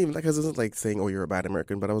wasn't even like, because it wasn't like saying, oh, you're a bad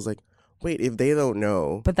American, but I was like, wait, if they don't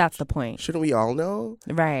know. But that's the point. Shouldn't we all know?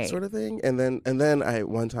 Right. Sort of thing. And then I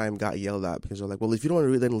one time got yelled at because they're like, well, if you don't want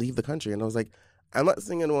to read, then leave the country. And I was like, I'm not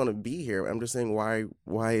saying I don't want to be here. I'm just saying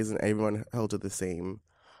why isn't everyone held to the same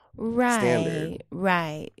standard?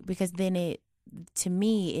 Right. Because then to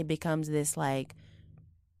me, it becomes this like,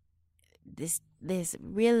 this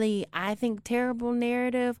really, I think, terrible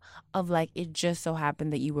narrative of like, it just so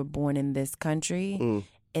happened that you were born in this country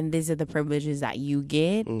and these are the privileges that you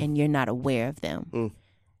get and you're not aware of them.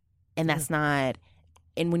 And that's not,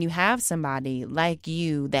 and when you have somebody like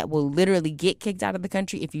you that will literally get kicked out of the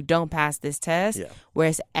country if you don't pass this test,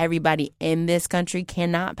 whereas everybody in this country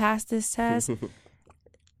cannot pass this test,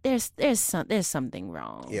 there's something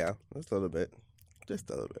wrong. Yeah, just a little bit.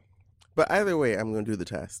 But either way, I'm going to do the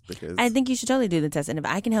test because I think you should totally do the test. And if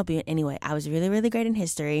I can help you in any way, I was really, really great in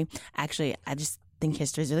history. Actually, I just think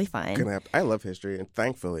history is really fun. I love history, and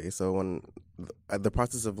thankfully, so when the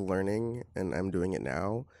process of learning, and I'm doing it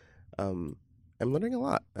now, I'm learning a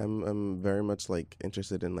lot. I'm very much like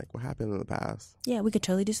interested in like what happened in the past. Yeah, we could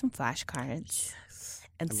totally do some flashcards.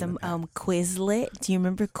 And some Quizlet. Do you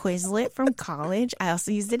remember Quizlet from college? I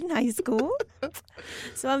also used it in high school.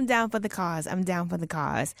 So I'm down for the cause.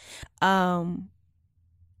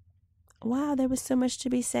 Wow, there was so much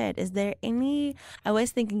to be said. Is there any, I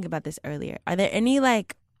was thinking about this earlier. Are there any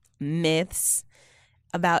like myths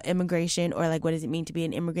about immigration or like what does it mean to be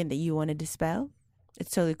an immigrant that you want to dispel?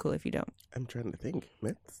 It's totally cool if you don't. I'm trying to think.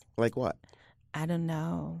 Myths? Like what? I don't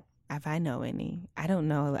know. If I know any. I don't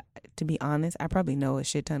know. To be honest, I probably know a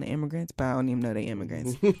shit ton of immigrants, but I don't even know they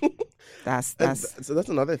immigrants. So that's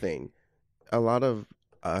another thing. A lot of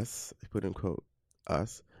us, quote unquote,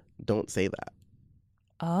 us, don't say that.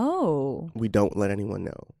 Oh. We don't let anyone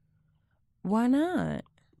know. Why not?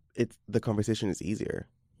 The conversation is easier.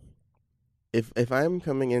 If I'm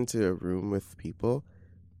coming into a room with people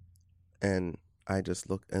and I just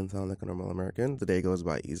look and sound like a normal American, the day goes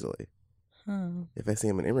by easily. If I say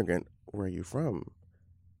I'm an immigrant, where are you from?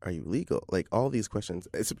 Are you legal? Like all these questions.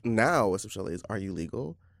 Now, especially, is are you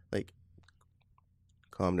legal? Like,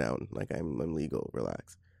 calm down. Like I'm legal.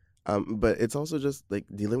 Relax. But it's also just like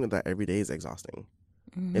dealing with that every day is exhausting.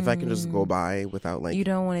 If I can just go by without like, you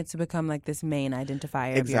don't want it to become like this main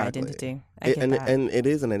identifier of your identity. I get that. And it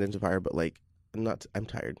is an identifier, but like I'm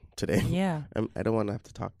tired today. Yeah. I don't want to have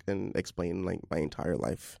to talk and explain like my entire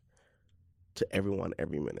life to everyone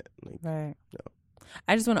every minute. Like, right. No.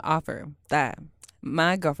 I just want to offer that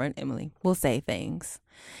my girlfriend Emily will say things,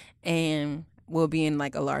 and we'll be in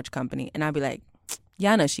like a large company, and I'll be like,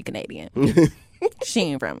 "Y'all know she Canadian. She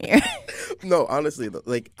ain't from here." No, honestly,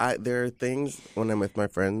 like there are things when I'm with my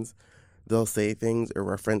friends, they'll say things or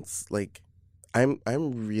reference like, I'm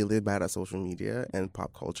really bad at social media and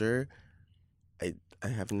pop culture. I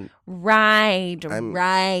haven't. Right. I'm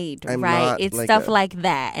not It's like stuff like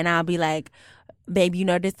that, and I'll be like, "Babe, you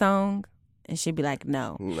know this song?" And she'd be like,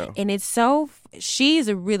 "No." No. And she's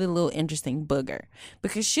a really little interesting booger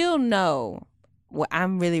because she'll know what I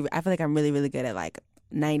feel like I'm really, really good at like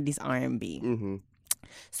 90s R&B. Mm-hmm.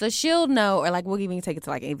 So she'll know, or like we'll even take it to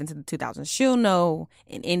like even to the 2000s. She'll know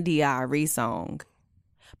an NDRE song,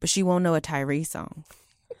 but she won't know a Tyrese song.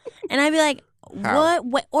 And I'd be like, How?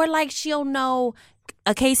 what? Or like she'll know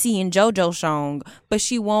a Casey and JoJo song, but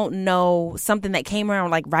she won't know something that came around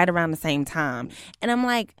like right around the same time. And I'm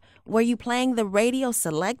like, were you playing the radio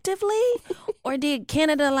selectively? Or did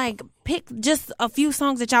Canada like pick just a few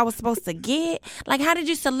songs that y'all was supposed to get? Like, how did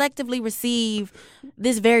you selectively receive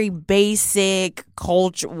this very basic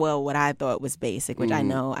culture? Well, what I thought was basic, which I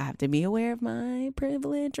know I have to be aware of my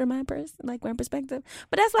privilege or my my perspective.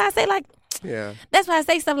 But that's why I say like, Yeah. that's why I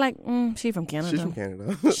say stuff like, she from Canada. She's from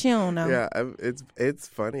Canada. She don't know. Yeah, it's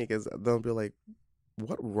funny because they'll be like,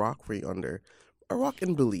 "What rock were you under?" A rock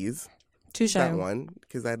in Belize. Touche. That one,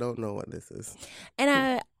 because I don't know what this is.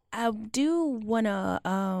 And I do want to,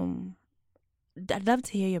 I'd love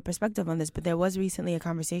to hear your perspective on this, but there was recently a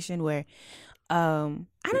conversation where I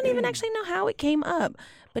don't even actually know how it came up,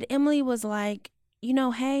 but Emily was like,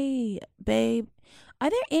 hey, babe, are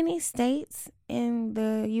there any states in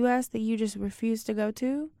the U.S. that you just refuse to go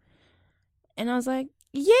to? And I was like,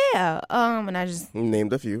 yeah. And I just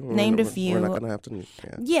named a few. We're not gonna have to.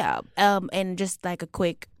 Yeah. And just like a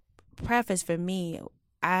quick preface for me,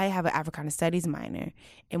 I have an Africana Studies minor,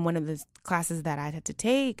 and one of the classes that I had to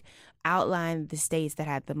take outlined the states that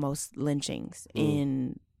had the most lynchings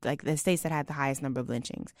in, like, the states that had the highest number of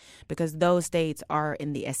lynchings, because those states are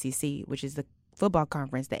in the SEC, which is the football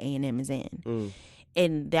conference that A&M is in.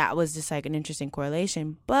 And that was just like an interesting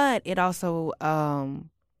correlation. But it also,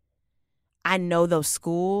 I know those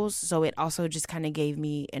schools, so it also just kind of gave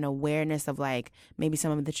me an awareness of like maybe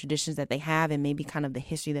some of the traditions that they have and maybe kind of the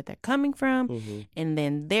history that they're coming from. And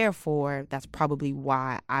then therefore, that's probably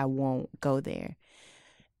why I won't go there.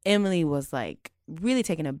 Emily was like really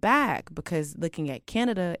taken aback because looking at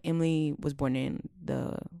Canada, Emily was born in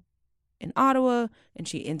Ottawa, and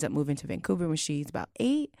she ends up moving to Vancouver when she's about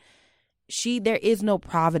 8. There is no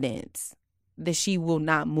Providence that she will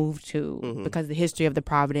not move to because the history of the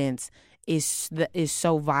Providence is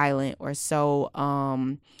so violent or so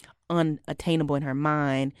unattainable in her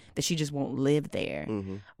mind that she just won't live there.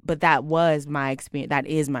 But that was my experience. That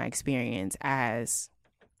is my experience as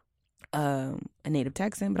a native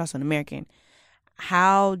Texan, but also an American.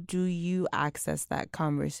 How do you access that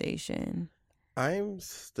conversation? I'm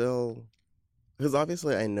still, because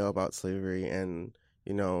obviously I know about slavery and,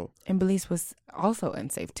 and Belize was also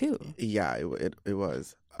unsafe too. Yeah, it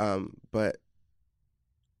was. But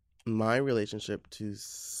my relationship to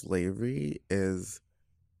slavery is,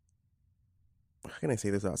 how can I say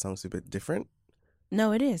this without sounding stupid? Different?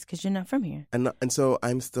 No, it is, because you're not from here. And so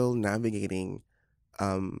I'm still navigating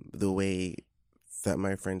the way that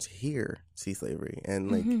my friends here see slavery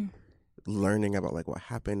and like learning about like what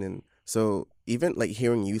happened. And so even like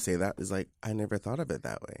hearing you say that is like, I never thought of it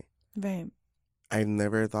that way. Right. I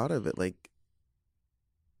never thought of it like,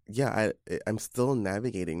 yeah, I'm still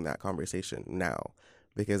navigating that conversation now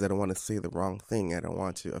because I don't want to say the wrong thing. I don't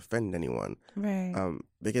want to offend anyone. Right.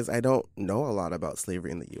 Because I don't know a lot about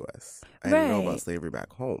slavery in the U.S. I know about slavery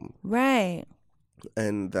back home. Right.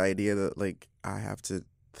 And the idea that like I have to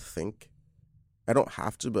think, I don't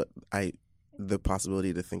have to, but the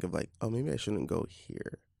possibility to think of like, oh, maybe I shouldn't go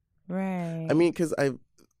here. Right. I mean, because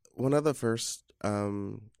one of the first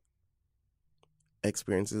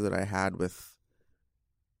experiences that I had with,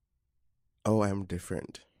 oh, I'm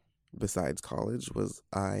different, besides college, was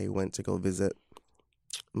I went to go visit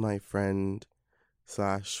my friend /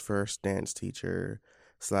 first dance teacher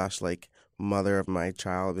 / like mother of my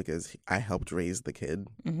child because I helped raise the kid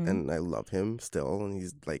and I love him still, and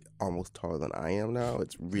he's like almost taller than I am now.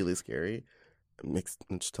 It's really scary.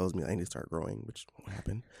 Which tells me I need to start growing, which won't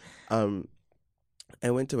happen. I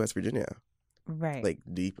went to West Virginia Right. like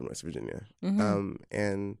deep in West Virginia. Mm-hmm.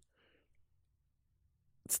 And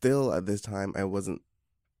still at this time, I wasn't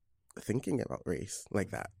thinking about race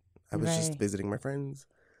like that. I was just Right. visiting my friends.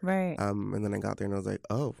 Right. And then I got there and I was like,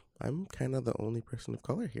 oh, I'm kind of the only person of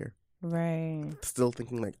color here. Right. Still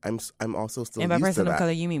thinking like I'm also still And by used to person of that.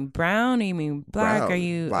 color, you mean brown or you mean black? Brown, Are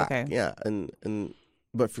you black, okay? yeah, and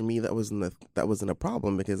but for me that wasn't a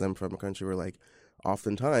problem because I'm from a country where like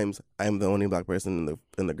oftentimes I'm the only black person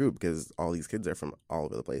in the group because all these kids are from all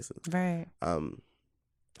over the places. Right.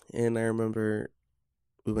 And I remember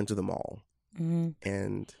we went to the mall Mm-hmm.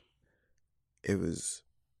 and it was,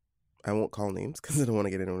 I won't call names because I don't want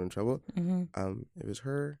to get anyone in trouble. Mm-hmm. It was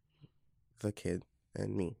her, the kid,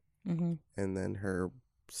 and me, Mm-hmm. and then her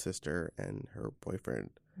sister and her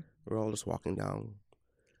boyfriend. We're all just walking down.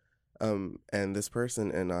 And this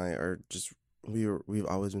person and I are just we've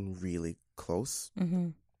always been really close. Mm-hmm.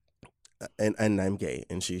 And I'm gay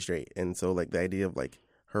and she's straight, and so like the idea of like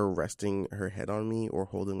her resting her head on me or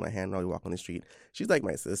holding my hand while we walk on the street, she's like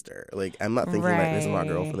my sister. Like I'm not thinking that this is my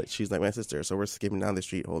girlfriend, like she's like my sister. So we're skipping down the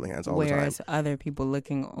street holding hands all the time. Whereas other people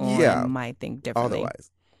looking on might think differently.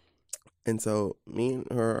 Otherwise. And so me and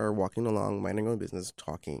her are walking along, minding our own business,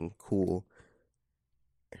 talking, cool.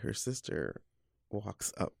 Her sister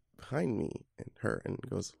walks up behind me and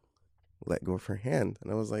goes, let go of her hand.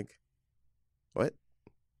 And I was like, what?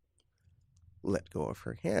 Let go of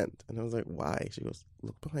her hand. And I was like, why? She goes,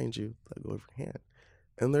 look behind you, let go of her hand.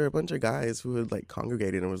 And there were a bunch of guys who had like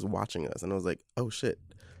congregated and was watching us. And I was like, oh shit.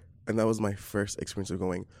 And that was my first experience of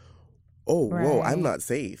going, oh, whoa, I'm not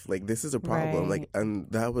safe. Like, this is a problem. Right. Like, and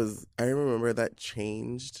that was, I remember that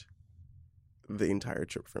changed the entire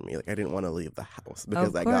trip for me. Like, I didn't want to leave the house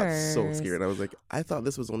because I got so scared. I was like, I thought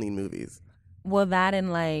this was only in movies. Well, that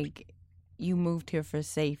and like, you moved here for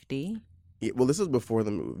safety. Yeah, well, this was before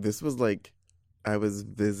the move. This was like, I was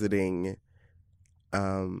visiting,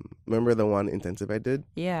 remember the one intensive I did?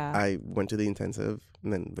 Yeah. I went to the intensive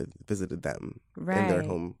and then visited them in their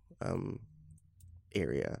home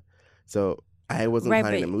area. So I wasn't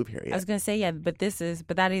planning to move here yet. I was gonna say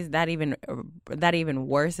that even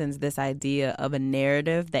worsens this idea of a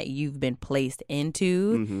narrative that you've been placed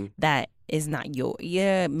into that is not yours.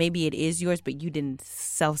 Yeah, maybe it is yours, but you didn't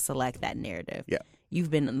self-select that narrative. Yeah,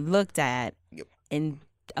 you've been looked at and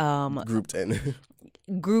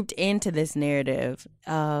grouped into this narrative.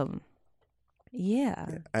 That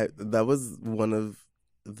was one of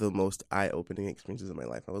the most eye-opening experiences in my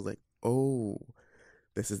life. I was like, oh,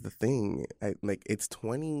 this is the thing. It's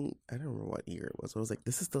 20, I don't remember what year it was. So I was like,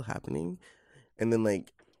 this is still happening. And then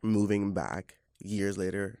like moving back years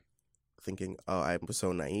later thinking, oh, I was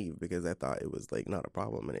so naive because I thought it was like not a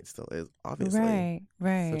problem, and it still is, obviously.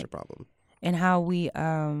 Right. Such a problem. And how we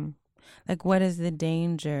like, what is the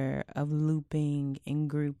danger of looping and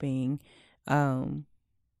grouping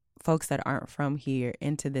folks that aren't from here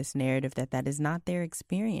into this narrative that is not their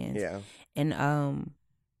experience? Yeah. And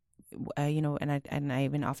and I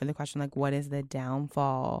even offer the question, like, what is the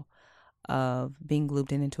downfall of being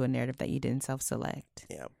looped into a narrative that you didn't self-select?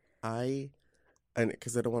 Yeah.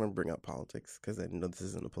 Because I don't want to bring up politics because I know this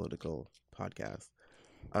isn't a political podcast.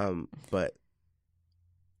 But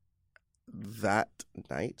that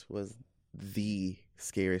night was the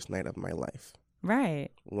scariest night of my life.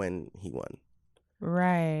 Right. When he won.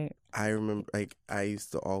 Right. I remember, like, I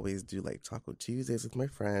used to always do, like, Taco Tuesdays with my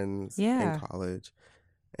friends in college.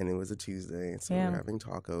 And it was a Tuesday, so we're having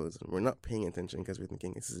tacos. And we're not paying attention because we're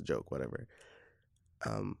thinking, this is a joke, whatever.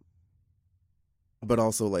 But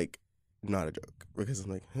also, like, not a joke. Because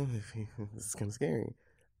I'm like, oh, this is kind of scary.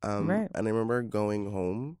 Right. And I remember going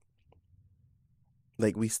home.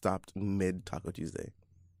 Like, we stopped mid-Taco Tuesday.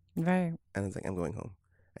 Right. And I was like, I'm going home.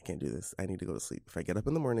 I can't do this. I need to go to sleep. If I get up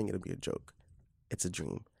in the morning, it'll be a joke. It's a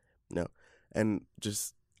dream. No. And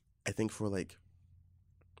just, I think for like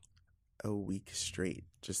a week straight,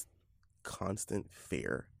 just constant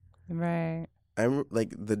fear. Right. I'm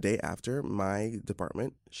like, the day after, my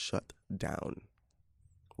department shut down.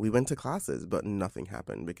 We went to classes, but nothing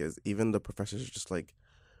happened because even the professors are just like,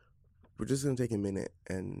 we're just going to take a minute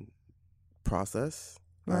and process.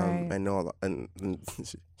 Right. I know a lot, and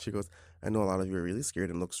she goes, I know a lot of you are really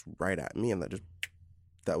scared, and looks right at me, and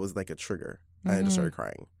that was like a trigger. I just started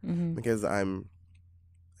crying because I'm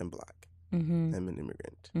black, I'm an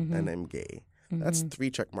immigrant, and I'm gay. That's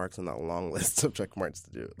 3 check marks on that long list of check marks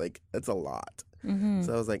to do. Like, that's a lot.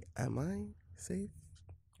 So I was like, am I safe?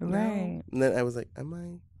 Right. And then I was like, am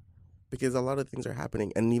I? Because a lot of things are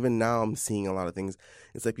happening, and even now I'm seeing a lot of things.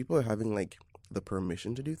 It's like people are having like the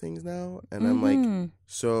permission to do things now, and I'm like,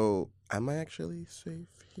 so am I actually safe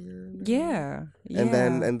here now? Yeah.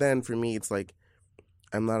 And then for me, it's like,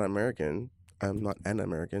 I'm not American. I'm not an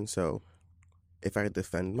American, so if I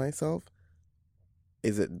defend myself,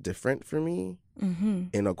 is it different for me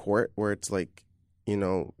in a court where it's like, you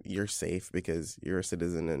know, you're safe because you're a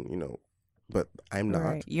citizen and, you know, but I'm not.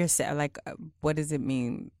 Right. You're like, what does it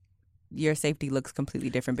mean? Your safety looks completely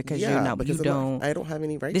different because Yeah, you're not. because You don't. I don't have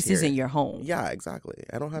any rights This here. isn't your home. Yeah, exactly.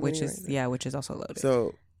 I don't have which any is rights here. which is also loaded.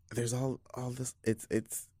 So there's all this.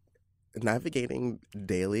 It's navigating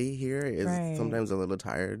daily here is Right. sometimes a little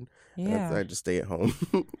tired. Yeah. I just stay at home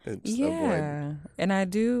and just Yeah. avoid. And I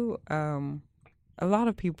do. A lot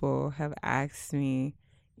of people have asked me,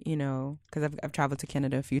 you know, because I've traveled to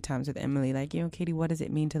Canada a few times with Emily, like, you know, Katie, what does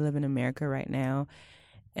it mean to live in America right now?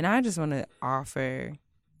 And I just want to offer,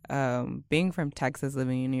 being from Texas,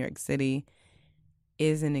 living in New York City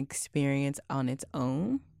is an experience on its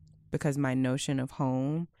own, because my notion of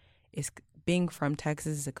home is, being from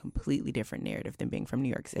Texas is a completely different narrative than being from New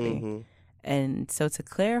York City. Mm-hmm. And so to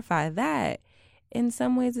clarify that, in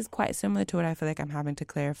some ways, it's quite similar to what I feel like I'm having to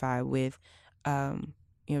clarify with, you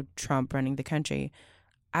know, Trump running the country.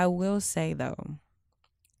 I will say, though,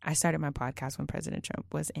 I started my podcast when President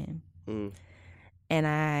Trump was in. Mm. And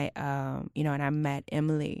I, you know, and I met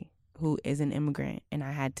Emily, who is an immigrant, and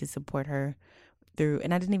I had to support her through,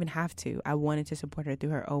 and I didn't even have to. I wanted to support her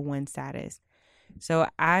through her O1 status. So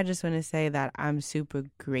I just want to say that I'm super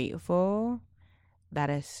grateful that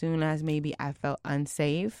as soon as maybe I felt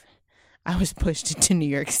unsafe, I was pushed into New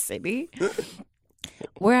York City,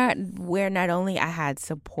 where not only I had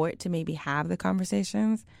support to maybe have the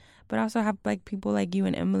conversations, but also have like people like you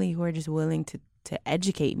and Emily who are just willing to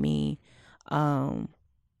educate me, because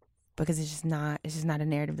it's just not a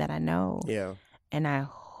narrative that I know. Yeah. And I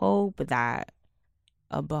hope that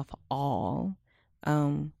above all,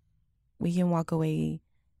 we can walk away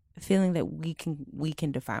feeling that we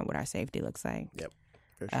can define what our safety looks like. Yep.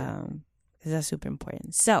 For sure. Because that's super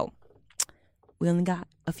important. So we only got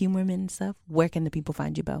a few more minutes left. Where can the people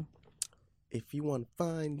find you, Bo? If you want to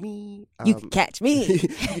find me, You can catch me. you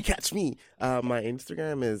can catch me. My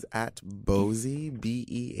Instagram is at Beauzey,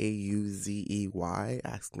 BeAuzey.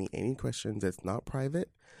 Ask me any questions. It's not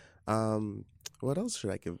private. What else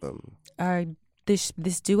should I give them? This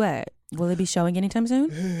duet, will it be showing anytime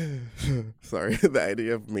soon? Sorry, the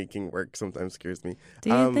idea of making work sometimes scares me. Do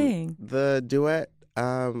your thing. The duet,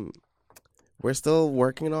 we're still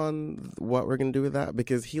working on what we're going to do with that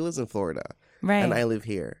because he lives in Florida. Right. And I live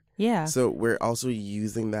here. Yeah. So we're also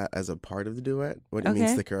using that as a part of the duet, what it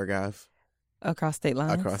means to choreograph. Across state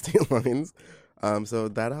lines. Across state lines. So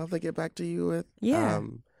that I'll have to get back to you with. Yeah.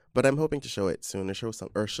 But I'm hoping to show it soon, to show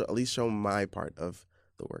at least show my part of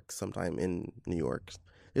the work sometime in New York.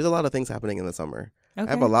 There's a lot of things happening in the summer. Okay.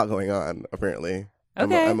 I have a lot going on, apparently.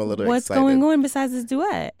 Okay. I'm a little What's excited. going on besides this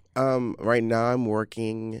duet? Right now I'm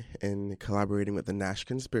working and collaborating with the Nash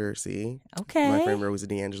Conspiracy. Okay. My friend Rosie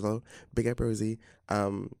D'Angelo. Big up Rosie.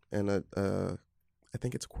 And I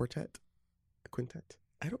think it's a quintet.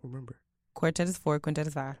 I don't remember. Quartet is 4, quintet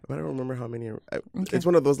is 5. But I don't remember how many. Okay. It's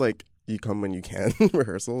one of those, like, you come when you can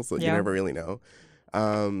rehearsals, so you never really know.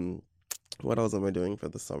 What else am I doing for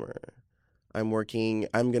the summer? I'm going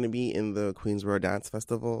to be in the Queensboro Dance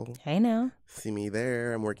Festival. Hey, now. See me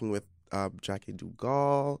there. I'm working with Jackie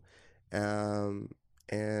Dugal.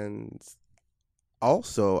 And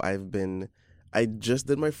also I just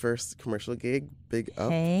did my first commercial gig. Big up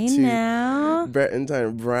Hey, to now. Brett and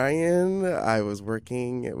Time Bryan. I was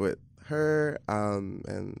working with her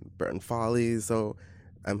and Burton Follies. So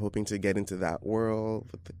I'm hoping to get into that world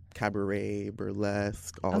with the cabaret,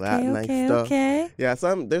 burlesque, all that nice stuff. Okay. Yeah,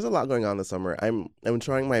 so there's a lot going on this summer. I'm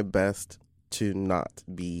trying my best to not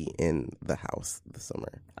be in the house this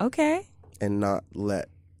summer. Okay. And not let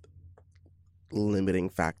limiting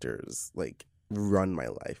factors like run my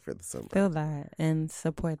life for the summer. Feel that and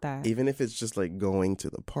support that. Even if it's just like going to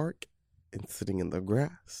the park and sitting in the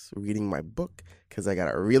grass, reading my book, because I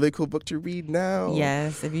got a really cool book to read now.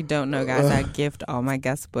 Yes, if you don't know, guys, I gift all my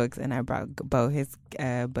guest books, and I brought Bo his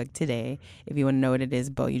book today. If you want to know what it is,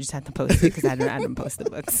 Bo, you just have to post it, because I don't post the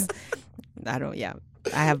books. I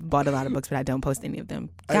have bought a lot of books, but I don't post any of them.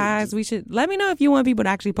 Guys, we should let me know if you want people to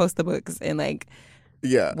actually post the books and like.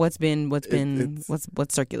 Yeah. What's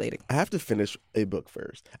circulating? I have to finish a book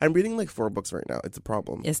first. I'm reading like 4 books right now. It's a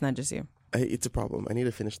problem. It's not just you. It's a problem. I need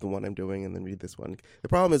to finish the one I'm doing and then read this one. The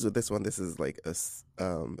problem is with this one, this is like a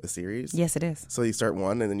series. Yes, it is. So you start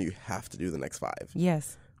one and then you have to do the next 5.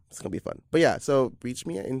 Yes. It's going to be fun. But yeah, so reach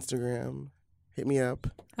me at Instagram. Hit me up.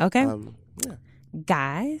 Okay. Yeah.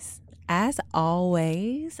 Guys, As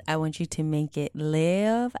always, I want you to make it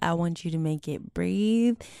live. I want you to make it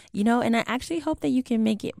breathe, and I actually hope that you can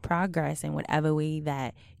make it progress in whatever way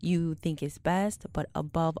that you think is best. But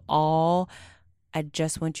above all, I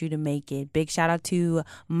just want you to make it. Big shout out to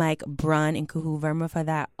Mike Brun and Kuhu Verma for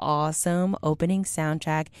that awesome opening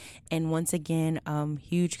soundtrack. And once again,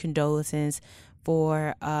 huge condolences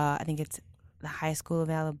for, I think it's the High School of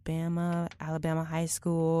Alabama High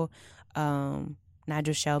School,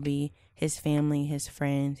 Nigel Shelby, his family, his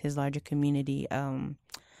friends, his larger community.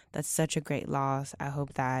 That's such a great loss. I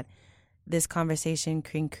hope that this conversation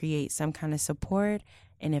can create some kind of support,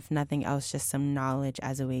 and if nothing else, just some knowledge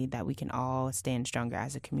as a way that we can all stand stronger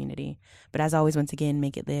as a community. But as always, once again,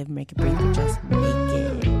 make it live, make it breathe, and just make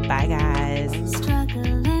it. Bye, guys.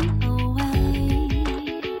 Struggling